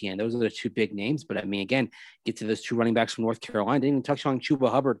Travis Etienne. Those are the 2 big names. But I mean, again, get to those 2 running backs from North Carolina. Didn't even touch on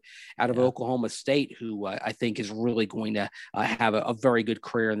Chuba Hubbard out of Oklahoma State, who I think is really going to have a very good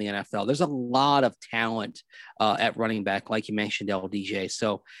career in the NFL. There's a lot of talent at running back, like you mentioned, LDJ.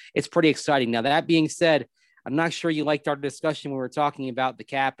 So it's pretty exciting. Now, that being said, I'm not sure you liked our discussion when we were talking about the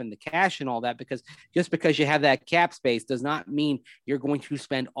cap and the cash and all that, because just because you have that cap space does not mean you're going to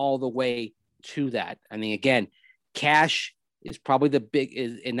spend all the way to that. I mean, again, cash is probably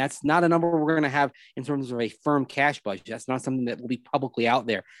and that's not a number we're going to have in terms of a firm cash budget. That's not something that will be publicly out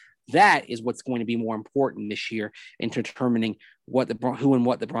there. That is what's going to be more important this year in determining who and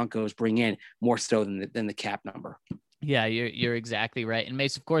what the Broncos bring in, more so than the cap number. Yeah, you're exactly right. And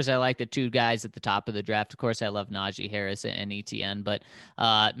Mace, of course, I like the 2 guys at the top of the draft. Of course, I love Najee Harris and Etienne, but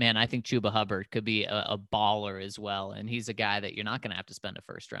man, I think Chuba Hubbard could be a baller as well. And he's a guy that you're not going to have to spend a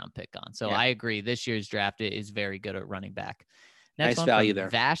first-round pick on. So I agree. This year's draft is very good at running back. Next nice value there.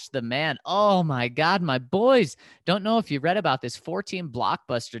 Vash the man. Oh my God, my boys. Don't know if you read about this 14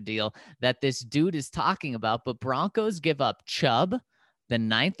 blockbuster deal that this dude is talking about, but Broncos give up Chubb, the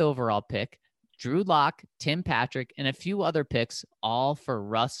 9th overall pick, Drew Lock, Tim Patrick, and a few other picks, all for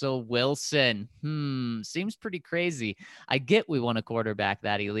Russell Wilson. Seems pretty crazy. I get we want a quarterback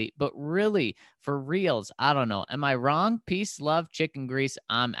that elite, but really, for reals, I don't know. Am I wrong? Peace, love, chicken grease.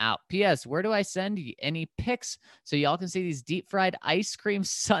 I'm out. P.S. Where do I send you any pics so y'all can see these deep fried ice cream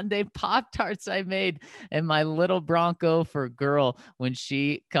sundae Pop-Tarts I made and my little Bronco for girl when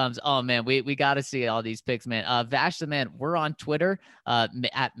she comes? Oh, man, we got to see all these pics, man. Vash the man, we're on Twitter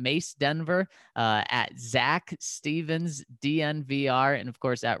at Mace Denver, at Zach Stevens DNVR, and of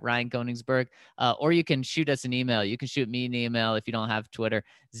course at Ryan Koenigsberg. Or you can shoot us an email. You can shoot me an email if you don't have Twitter.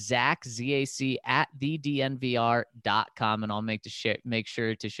 Zach, ZAC at thednvr.com, and I'll make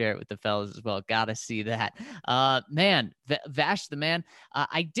sure to share it with the fellas as well. Gotta see that. Man, Vash the man.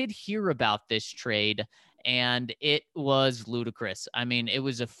 I did hear about this trade, and it was ludicrous. I mean, it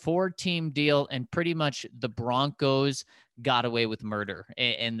was a 4-team deal, and pretty much the Broncos got away with murder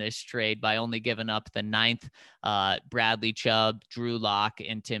in this trade by only giving up the 9th, Bradley Chubb, Drew Lock,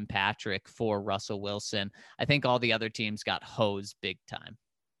 and Tim Patrick for Russell Wilson. I think all the other teams got hosed big time.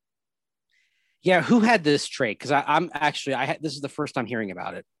 Yeah, who had this trade? Because this is the first time hearing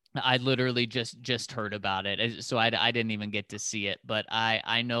about it. I literally just heard about it, so I didn't even get to see it, but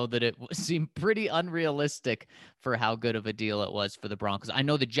I know that it seemed pretty unrealistic for how good of a deal it was for the Broncos. I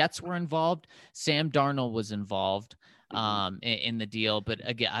know the Jets were involved. Sam Darnold was involved in the deal, but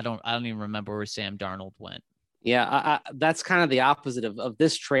again, I don't even remember where Sam Darnold went. Yeah, that's kind of the opposite of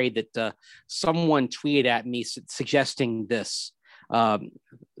this trade that someone tweeted at me suggesting this on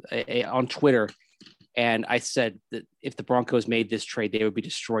Twitter. And I said that if the Broncos made this trade, they would be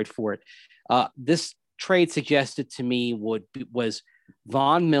destroyed for it. This trade suggested to me was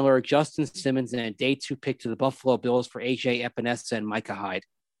Von Miller, Justin Simmons, and a day 2 pick to the Buffalo Bills for AJ Epinesa and Micah Hyde.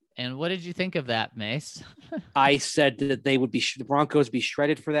 And what did you think of that, Mace? I said that the Broncos be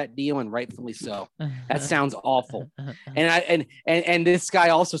shredded for that deal, and rightfully so. That sounds awful. And this guy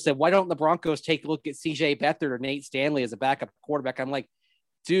also said, why don't the Broncos take a look at CJ Beathard or Nate Stanley as a backup quarterback? I'm like,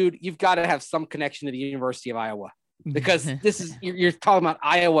 dude, you've got to have some connection to the University of Iowa. because this is you're talking about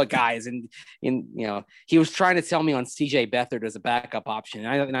Iowa guys, and he was trying to tell me on CJ Beathard as a backup option,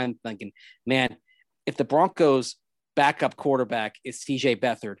 and I'm thinking, man, if the Broncos backup quarterback is CJ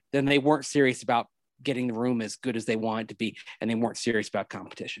Beathard, then they weren't serious about getting the room as good as they wanted to be, and they weren't serious about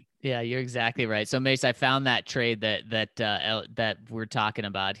competition. Yeah, you're exactly right. So Mace, I found that trade that we're talking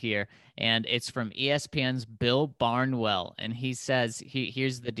about here, and it's from ESPN's Bill Barnwell, and he says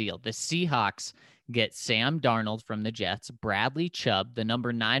here's the deal: the Seahawks get Sam Darnold from the Jets, Bradley Chubb, the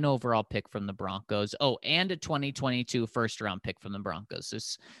number 9 overall pick from the Broncos, and a 2022 first-round pick from the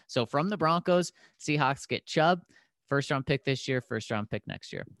Broncos. So from the Broncos, Seahawks get Chubb, first-round pick this year, first-round pick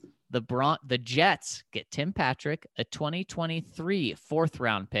next year. The Jets get Tim Patrick, a 2023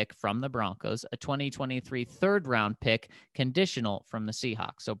 4th-round pick from the Broncos, a 2023 3rd-round pick conditional from the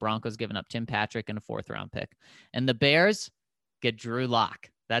Seahawks. So Broncos giving up Tim Patrick and a 4th-round pick. And the Bears get Drew Lock.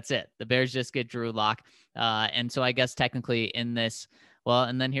 That's it. The Bears just get Drew Lock. And so I guess technically in this, well,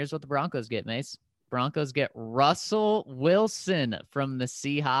 and then here's what the Broncos get, Mace. Broncos get Russell Wilson from the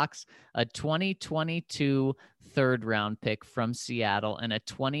Seahawks, a 2022 3rd-round pick from Seattle, and a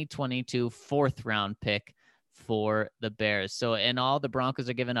 2022 4th-round pick for the Bears. So in all, the Broncos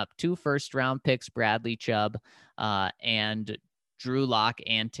are giving up 2 first-round picks, Bradley Chubb, and Drew Lock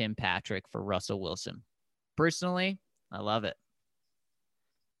and Tim Patrick for Russell Wilson. Personally, I love it.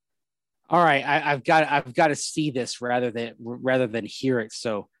 All right, I've got to see this rather than hear it.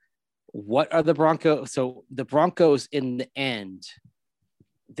 So what are the Broncos? So the Broncos in the end,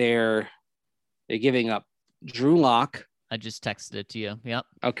 they're giving up Drew Lock. I just texted it to you. Yep.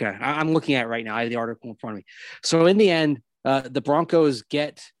 Okay. I'm looking at it right now. I have the article in front of me. So in the end, the Broncos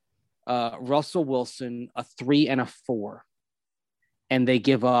get Russell Wilson, a 3 and a 4, and they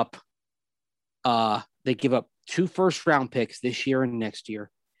give up 2 first-round picks this year and next year.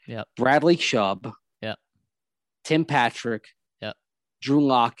 Yep. Bradley Chubb. Yep. Tim Patrick. Yep. Drew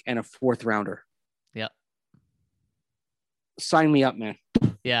Lock and a 4th-rounder. Yep. Sign me up, man.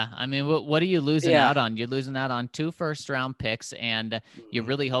 Yeah, I mean, what are you losing out on? You're losing out on 2 first-round picks, and you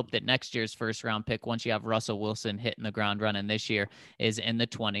really hope that next year's first-round pick, once you have Russell Wilson hitting the ground running this year, is in the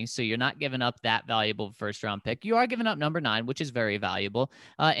 20s. So you're not giving up that valuable first-round pick. You are giving up number 9, which is very valuable,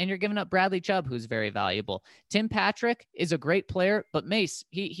 and you're giving up Bradley Chubb, who's very valuable. Tim Patrick is a great player, but Mace,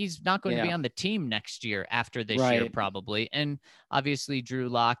 he's not going to be on the team next year after this year probably. And obviously, Drew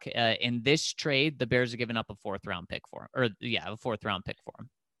Lock, in this trade, the Bears are giving up a 4th-round pick for him, a 4th-round pick for him.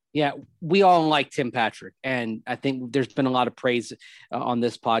 Yeah, we all like Tim Patrick, and I think there's been a lot of praise on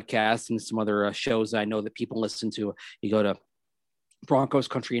this podcast and some other shows I know that people listen to. You go to Broncos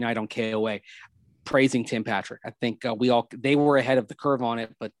Country Night on KOA, praising Tim Patrick. I think they were ahead of the curve on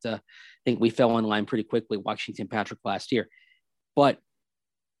it, but I think we fell in line pretty quickly watching Tim Patrick last year. But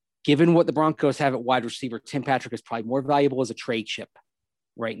given what the Broncos have at wide receiver, Tim Patrick is probably more valuable as a trade chip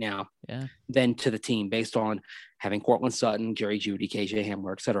right now than to the team based on having Cortland Sutton, Jerry Jeudy, KJ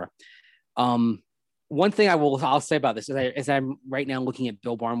Hamler, etc. One thing I'll say about this is I'm right now looking at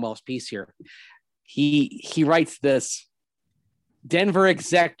Bill Barnwell's piece here. He writes this: Denver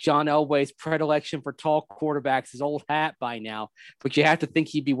exec John Elway's predilection for tall quarterbacks is old hat by now, but you have to think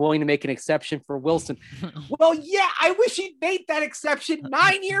he'd be willing to make an exception for Wilson. Well, yeah, I wish he'd made that exception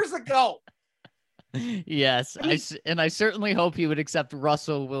 9 years ago. Yes, I certainly hope he would accept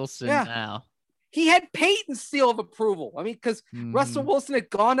Russell Wilson now. He had Peyton's seal of approval. I mean, because Russell Wilson had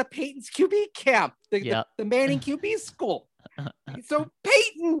gone to Peyton's QB camp, the Manning QB school. So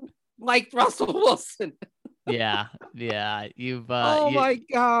Peyton liked Russell Wilson. Yeah. You've. My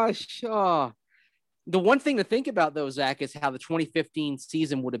gosh. The one thing to think about, though, Zach, is how the 2015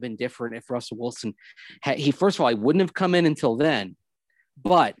 season would have been different if Russell Wilson first of all, he wouldn't have come in until then.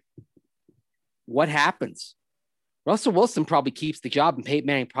 But what happens? Russell Wilson probably keeps the job, and Peyton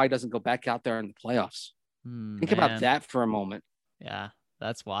Manning probably doesn't go back out there in the playoffs. Think about that for a moment. Yeah,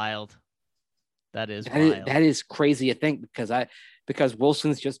 that's wild. That is wild. That is crazy to think because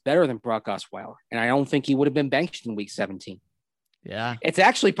Wilson's just better than Brock Osweiler, and I don't think he would have been benched in Week 17. Yeah, it's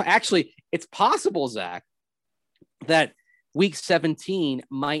actually it's possible, Zach, that Week 17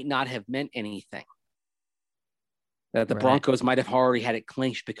 might not have meant anything. That the Broncos might have already had it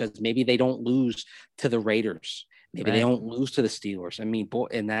clinched because maybe they don't lose to the Raiders. Maybe they don't lose to the Steelers. I mean, boy,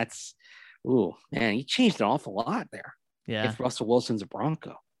 and that's, man, he changed an awful lot there. Yeah. If Russell Wilson's a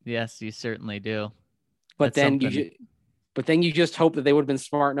Bronco. Yes, you certainly do. But then you just hope that they would have been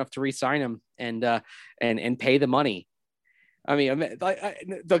smart enough to re-sign him and pay the money. I mean,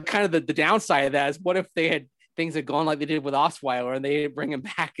 the downside of that is, what if things had gone like they did with Osweiler and they didn't bring him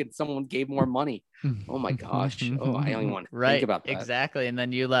back and someone gave more money? Oh my gosh. I don't even want to think about that. Exactly. And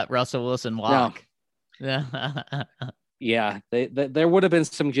then you let Russell Wilson walk. Yeah, there would have been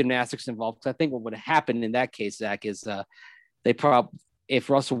some gymnastics involved. I think what would have happened in that case, Zach, is they probably, if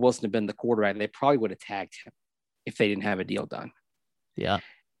Russell Wilson had been the quarterback, they probably would have tagged him if they didn't have a deal done. Yeah.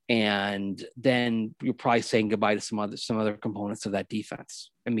 And then you're probably saying goodbye to some other components of that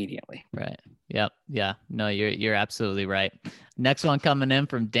defense immediately. Right. Yep. Yeah. No, you're absolutely right. Next one coming in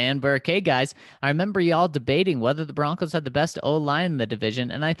from Dan Burke. Hey guys, I remember y'all debating whether the Broncos had the best O-line in the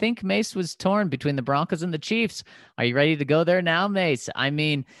division, and I think Mace was torn between the Broncos and the Chiefs. Are you ready to go there now, Mace? I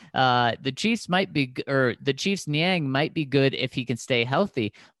mean, the Chiefs the Chiefs Niang might be good if he can stay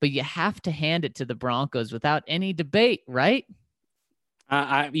healthy, but you have to hand it to the Broncos without any debate, right?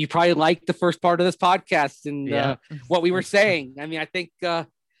 You probably liked the first part of this podcast and what we were saying. I mean, I think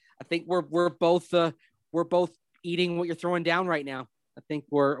we're both eating what you're throwing down right now. I think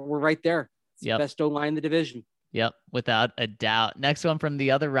we're right there. It's the best O-line in the division. Yep, without a doubt. Next one from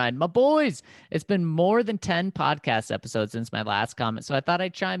the other Ryan. My boys, it's been more than 10 podcast episodes since my last comment, so I thought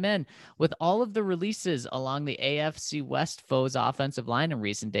I'd chime in. With all of the releases along the AFC West foes offensive line in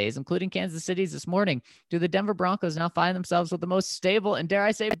recent days, including Kansas City's this morning, do the Denver Broncos now find themselves with the most stable and, dare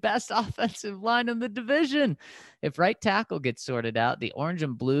I say, best offensive line in the division? If right tackle gets sorted out, the orange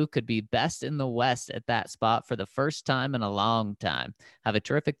and blue could be best in the West at that spot for the first time in a long time. Have a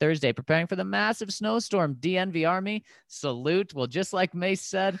terrific Thursday preparing for the massive snowstorm. DNV Army, salute. Well, just like Mace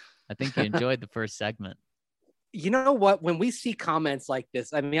said, I think you enjoyed the first segment. You know what? When we see comments like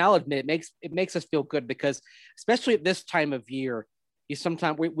this, I mean, I'll admit it makes us feel good because especially at this time of year,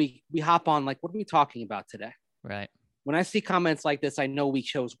 sometimes we hop on like, what are we talking about today? Right. When I see comments like this, I know we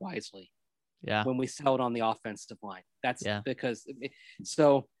chose wisely. Yeah. When we settled on the offensive line, that's because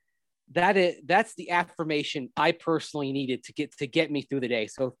that's the affirmation I personally needed to get me through the day.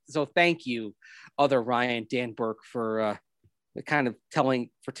 So thank you, other Ryan, Dan Burke, for kind of telling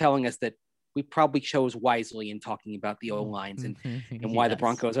us that we probably chose wisely in talking about the O-lines and why the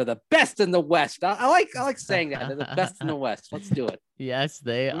Broncos are the best in the West. I like saying that. They're the best in the West. Let's do it. Yes,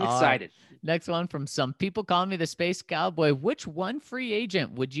 I'm excited. Next one from some people calling me the Space Cowboy. Which one free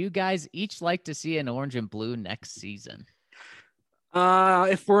agent would you guys each like to see in orange and blue next season?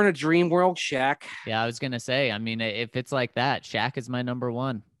 If we're in a dream world, Shaq. Yeah, I was going to say, I mean, if it's like that, Shaq is my number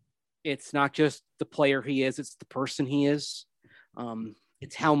one. It's not just the player he is, it's the person he is.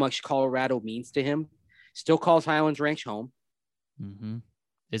 It's how much Colorado means to him. Still calls Highlands Ranch home. Mm-hmm.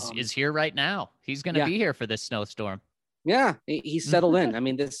 Is here right now. He's going to be here for this snowstorm. Yeah, he's settled in. I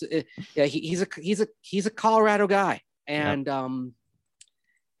mean, he's a Colorado guy, and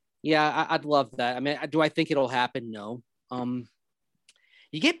I'd love that. I mean, do I think it'll happen? No.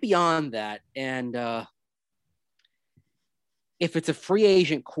 You get beyond that, and if it's a free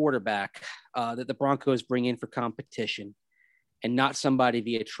agent quarterback that the Broncos bring in for competition, and not somebody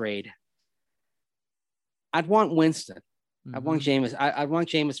via trade, I'd want Winston. Mm-hmm. I'd want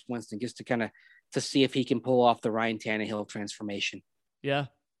Jameis Winston just to see if he can pull off the Ryan Tannehill transformation. Yeah.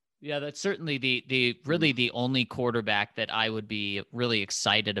 Yeah, that's certainly the only quarterback that I would be really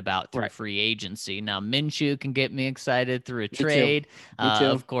excited about through free agency. Now, Minshew can get me excited through a trade. Me too.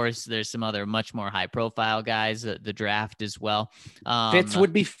 Of course, there's some other much more high-profile guys, the draft as well. Fitz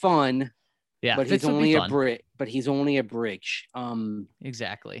would be fun. Yeah, but he's only a bridge. But he's only a bridge.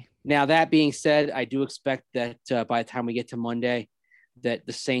 Exactly. Now, that being said, I do expect that by the time we get to Monday, that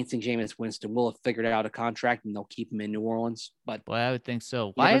the Saints and Jameis Winston will have figured out a contract and they'll keep him in New Orleans. But boy, I would think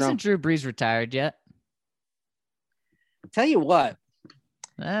so. Why isn't Drew Brees retired yet? I'll tell you what.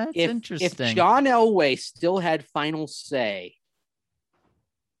 That's interesting. If John Elway still had final say,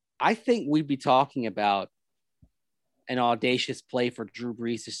 I think we'd be talking about an audacious play for Drew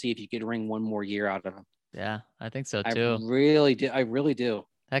Brees to see if you could wring one more year out of him. Yeah, I think so too. I really do.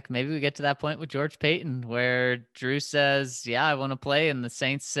 Heck, maybe we get to that point with George Payton where Drew says, yeah, I want to play. And the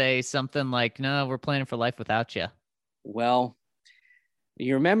Saints say something like, no, we're playing for life without you. Well,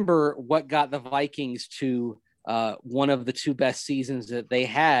 you remember what got the Vikings to one of the two best seasons that they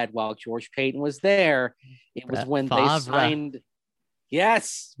had while George Payton was there. It was when they signed.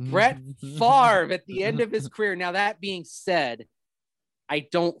 Yes, Brett Favre at the end of his career. Now, that being said, I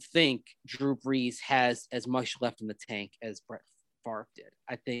don't think Drew Brees has as much left in the tank as Brett Favre did.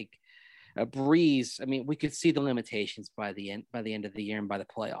 I think Brees, I mean, we could see the limitations by the end of the year and by the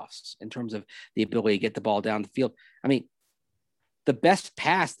playoffs in terms of the ability to get the ball down the field. I mean, the best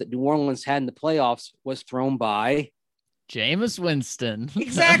pass that New Orleans had in the playoffs was thrown by Jameis Winston.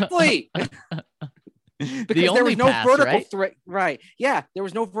 Exactly. Because there was no vertical threat. Right. Yeah. There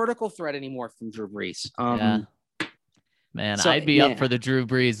was no vertical threat anymore from Drew Brees. Man, I'd be up for the Drew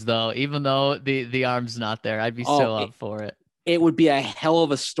Brees though, even though the arm's not there. I'd be so up for it. It would be a hell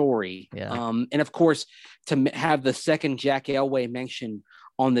of a story. Yeah. And of course, to have the second Jack Elway mentioned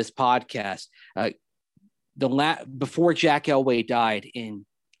on this podcast, before Jack Elway died in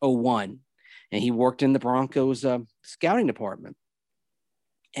 2001, and he worked in the Broncos scouting department.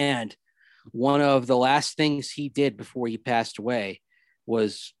 And one of the last things he did before he passed away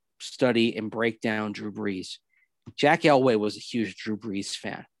was study and break down Drew Brees. Jack Elway was a huge Drew Brees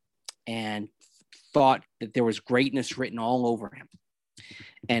fan and thought that there was greatness written all over him,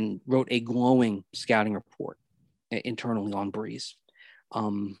 and wrote a glowing scouting report internally on Brees.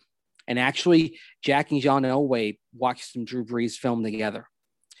 And actually, Jack and John Elway watched some Drew Brees film together,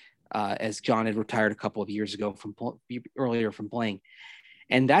 as John had retired a couple of years ago from playing.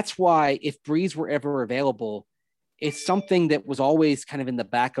 And that's why, if Brees were ever available, it's something that was always kind of in the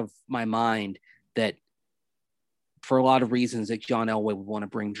back of my mind, that for a lot of reasons that John Elway would want to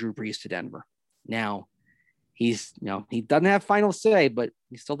bring Drew Brees to Denver. Now, he doesn't have final say, but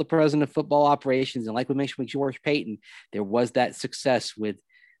he's still the president of football operations. And like we mentioned with George Paton, there was that success with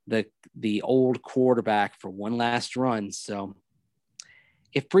the old quarterback for one last run. So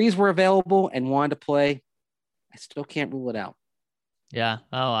if Brees were available and wanted to play, I still can't rule it out. Yeah.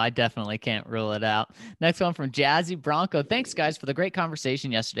 Oh, I definitely can't rule it out. Next one from Jazzy Bronco. Thanks, guys, for the great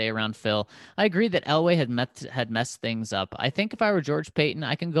conversation yesterday around Phil. I agree that Elway had messed things up. I think if I were George Paton,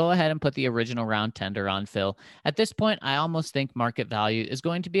 I can go ahead and put the original round tender on Phil. At this point, I almost think market value is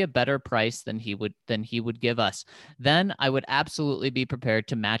going to be a better price than he would give us. Then I would absolutely be prepared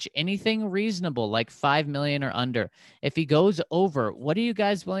to match anything reasonable, like $5 million or under. If he goes over, what are you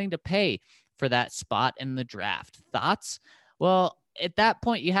guys willing to pay for that spot in the draft? Thoughts? Well, at that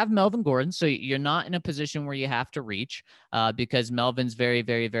point, you have Melvin Gordon, so you're not in a position where you have to reach, because Melvin's very,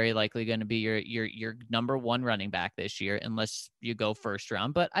 very, very likely going to be your number one running back this year, unless you go first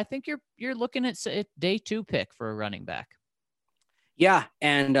round. But I think you're looking at day 2 pick for a running back. Yeah,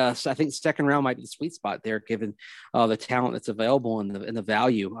 and so I think the second round might be the sweet spot there, given the talent that's available and the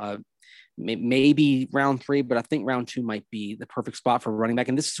value. Maybe round 3, but I think round 2 might be the perfect spot for running back.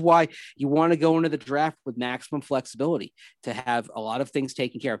 And this is why you want to go into the draft with maximum flexibility, to have a lot of things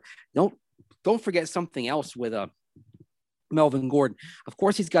taken care of. Don't forget something else with Melvin Gordon. Of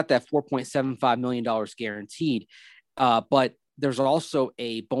course, he's got that $4.75 million guaranteed, but there's also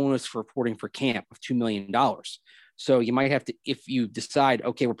a bonus for reporting for camp of $2 million. So you might have to, if you decide,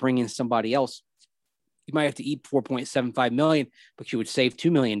 okay, we're bringing somebody else, you might have to eat $4.75 million, but you would save $2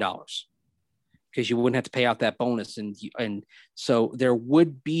 million. Because you wouldn't have to pay out that bonus. And so there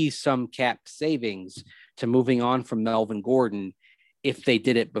would be some cap savings to moving on from Melvin Gordon if they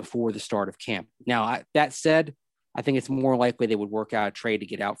did it before the start of camp. Now, that said, I think it's more likely they would work out a trade to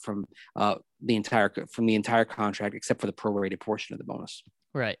get out from the entire contract, except for the prorated portion of the bonus.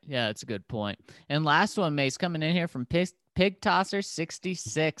 Right. Yeah, that's a good point. And last one, Mace, coming in here from Pig Tosser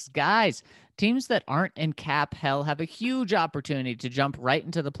 66. Guys, teams that aren't in cap hell have a huge opportunity to jump right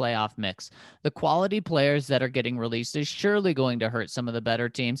into the playoff mix. The quality players that are getting released is surely going to hurt some of the better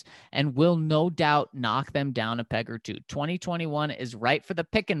teams and will no doubt knock them down a peg or two. 2021 is right for the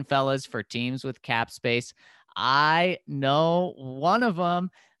pickin' fellas for teams with cap space. I know one of them.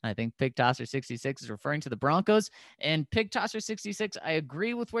 I think Pig Tosser 66 is referring to the Broncos. And Pig Tosser 66, I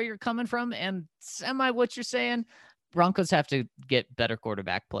agree with where you're coming from and what you're saying. Broncos have to get better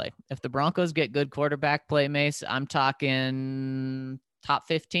quarterback play. If the Broncos get good quarterback play, Mace, I'm talking top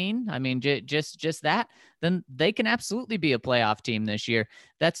 15. I mean, just that, then they can absolutely be a playoff team this year.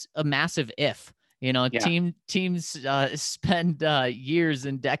 That's a massive if. Teams spend years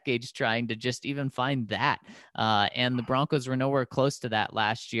and decades trying to just even find that. And the Broncos were nowhere close to that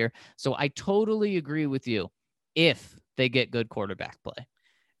last year. So I totally agree with you if they get good quarterback play.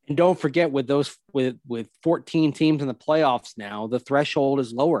 And don't forget, with 14 teams in the playoffs now, the threshold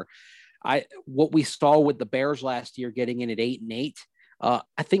is lower. What we saw with the Bears last year getting in at 8-8,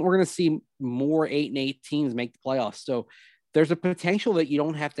 I think we're going to see more 8-8 teams make the playoffs. So there's a potential that you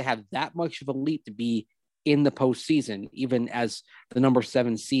don't have to have that much of a leap to be in the postseason, even as the number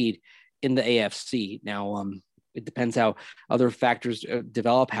 7 seed in the AFC. Now, it depends how other factors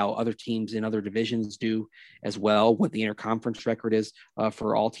develop, how other teams in other divisions do as well, what the interconference record is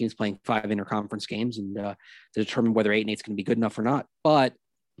for all teams playing 5 interconference games, and to determine whether 8-8 is going to be good enough or not. But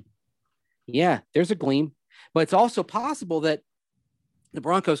yeah, there's a gleam. But it's also possible that the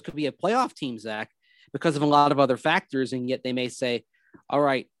Broncos could be a playoff team, Zach, because of a lot of other factors, and yet they may say, all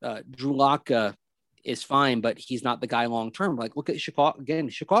right, Drew Lock is fine, but he's not the guy long-term. Like, look at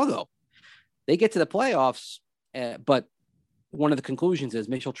Chicago. They get to the playoffs, but one of the conclusions is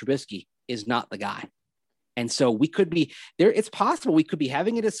Mitchell Trubisky is not the guy. And so we could be there. It's possible we could be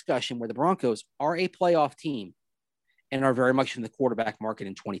having a discussion where the Broncos are a playoff team and are very much in the quarterback market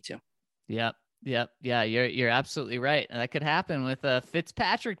in 22. Yep. Yeah, you're absolutely right. And that could happen with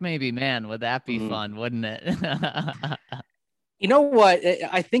Fitzpatrick, maybe. Man, would that be fun, wouldn't it? You know what?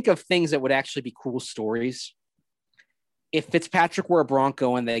 I think of things that would actually be cool stories. If Fitzpatrick were a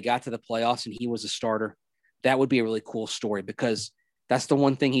Bronco and they got to the playoffs and he was a starter, that would be a really cool story, because that's the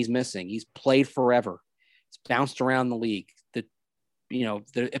one thing he's missing. He's played forever. He's bounced around the league. The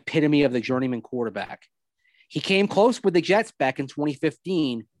epitome of the journeyman quarterback. He came close with the Jets back in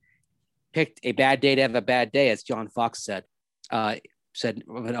 2015. Picked a bad day to have a bad day, as John Fox said of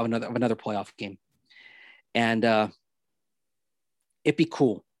another playoff game. And it'd be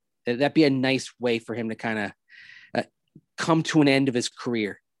cool. That'd be a nice way for him to kind of come to an end of his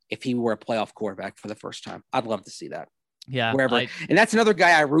career if he were a playoff quarterback for the first time. I'd love to see that. Yeah. Wherever. And that's another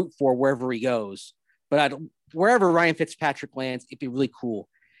guy I root for wherever he goes. But wherever Ryan Fitzpatrick lands, it'd be really cool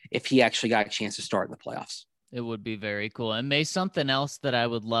if he actually got a chance to start in the playoffs. It would be very cool. And something else that I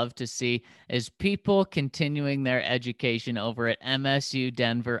would love to see is people continuing their education over at MSU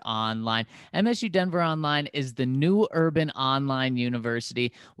Denver Online. MSU Denver Online is the new urban online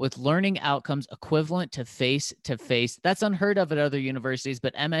university with learning outcomes equivalent to face-to-face. That's unheard of at other universities,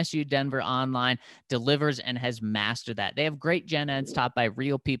 but MSU Denver Online delivers and has mastered that. They have great gen eds taught by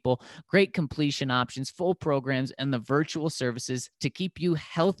real people, great completion options, full programs, and the virtual services to keep you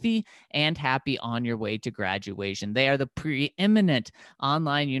healthy and happy on your way to graduation. They are the preeminent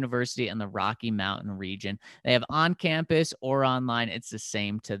online university in the Rocky Mountain region. They have on-campus or online. It's the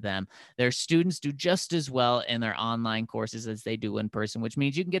same to them. Their students do just as well in their online courses as they do in person, which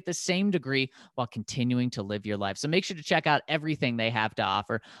means you can get the same degree while continuing to live your life. So make sure to check out everything they have to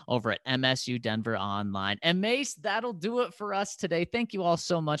offer over at MSU Denver Online. And Mace, that'll do it for us today. Thank you all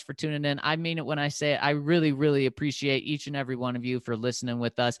so much for tuning in. I mean it when I say it. I really, really appreciate each and every one of you for listening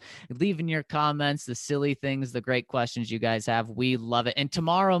with us, leaving your comments, the silly things, the great questions you guys have. We love it. And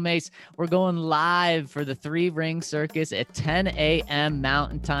tomorrow, Mace, we're going live for the 3-Ring Circus at 10 a.m.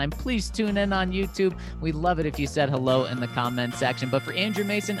 Mountain Time. Please tune in on YouTube. We'd love it if you said hello in the comment section. But for Andrew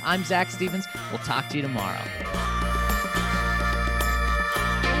Mason, I'm Zach Stevens. We'll talk to you tomorrow.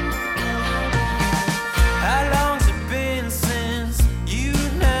 How long's it been since you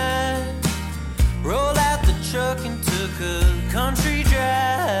and I rolled out the truck and took a country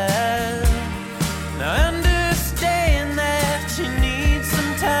drive? Now I understand that you need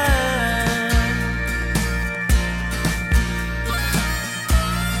some time.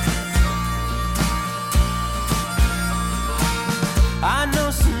 I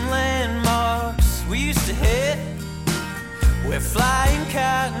know some landmarks we used to hit, where flying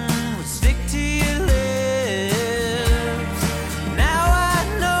cotton would stick to your lips. Now I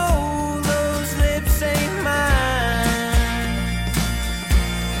know those lips ain't mine.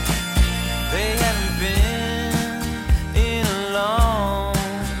 They haven't been in a long,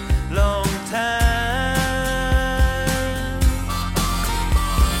 long time.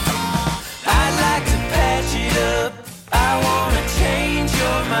 I'd like to patch it up. I wanna change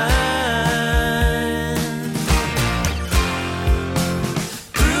your mind.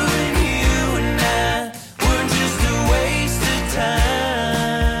 Proving you and I were just a waste of time.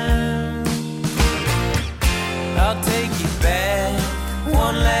 I'll take you back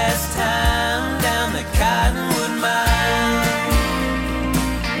one last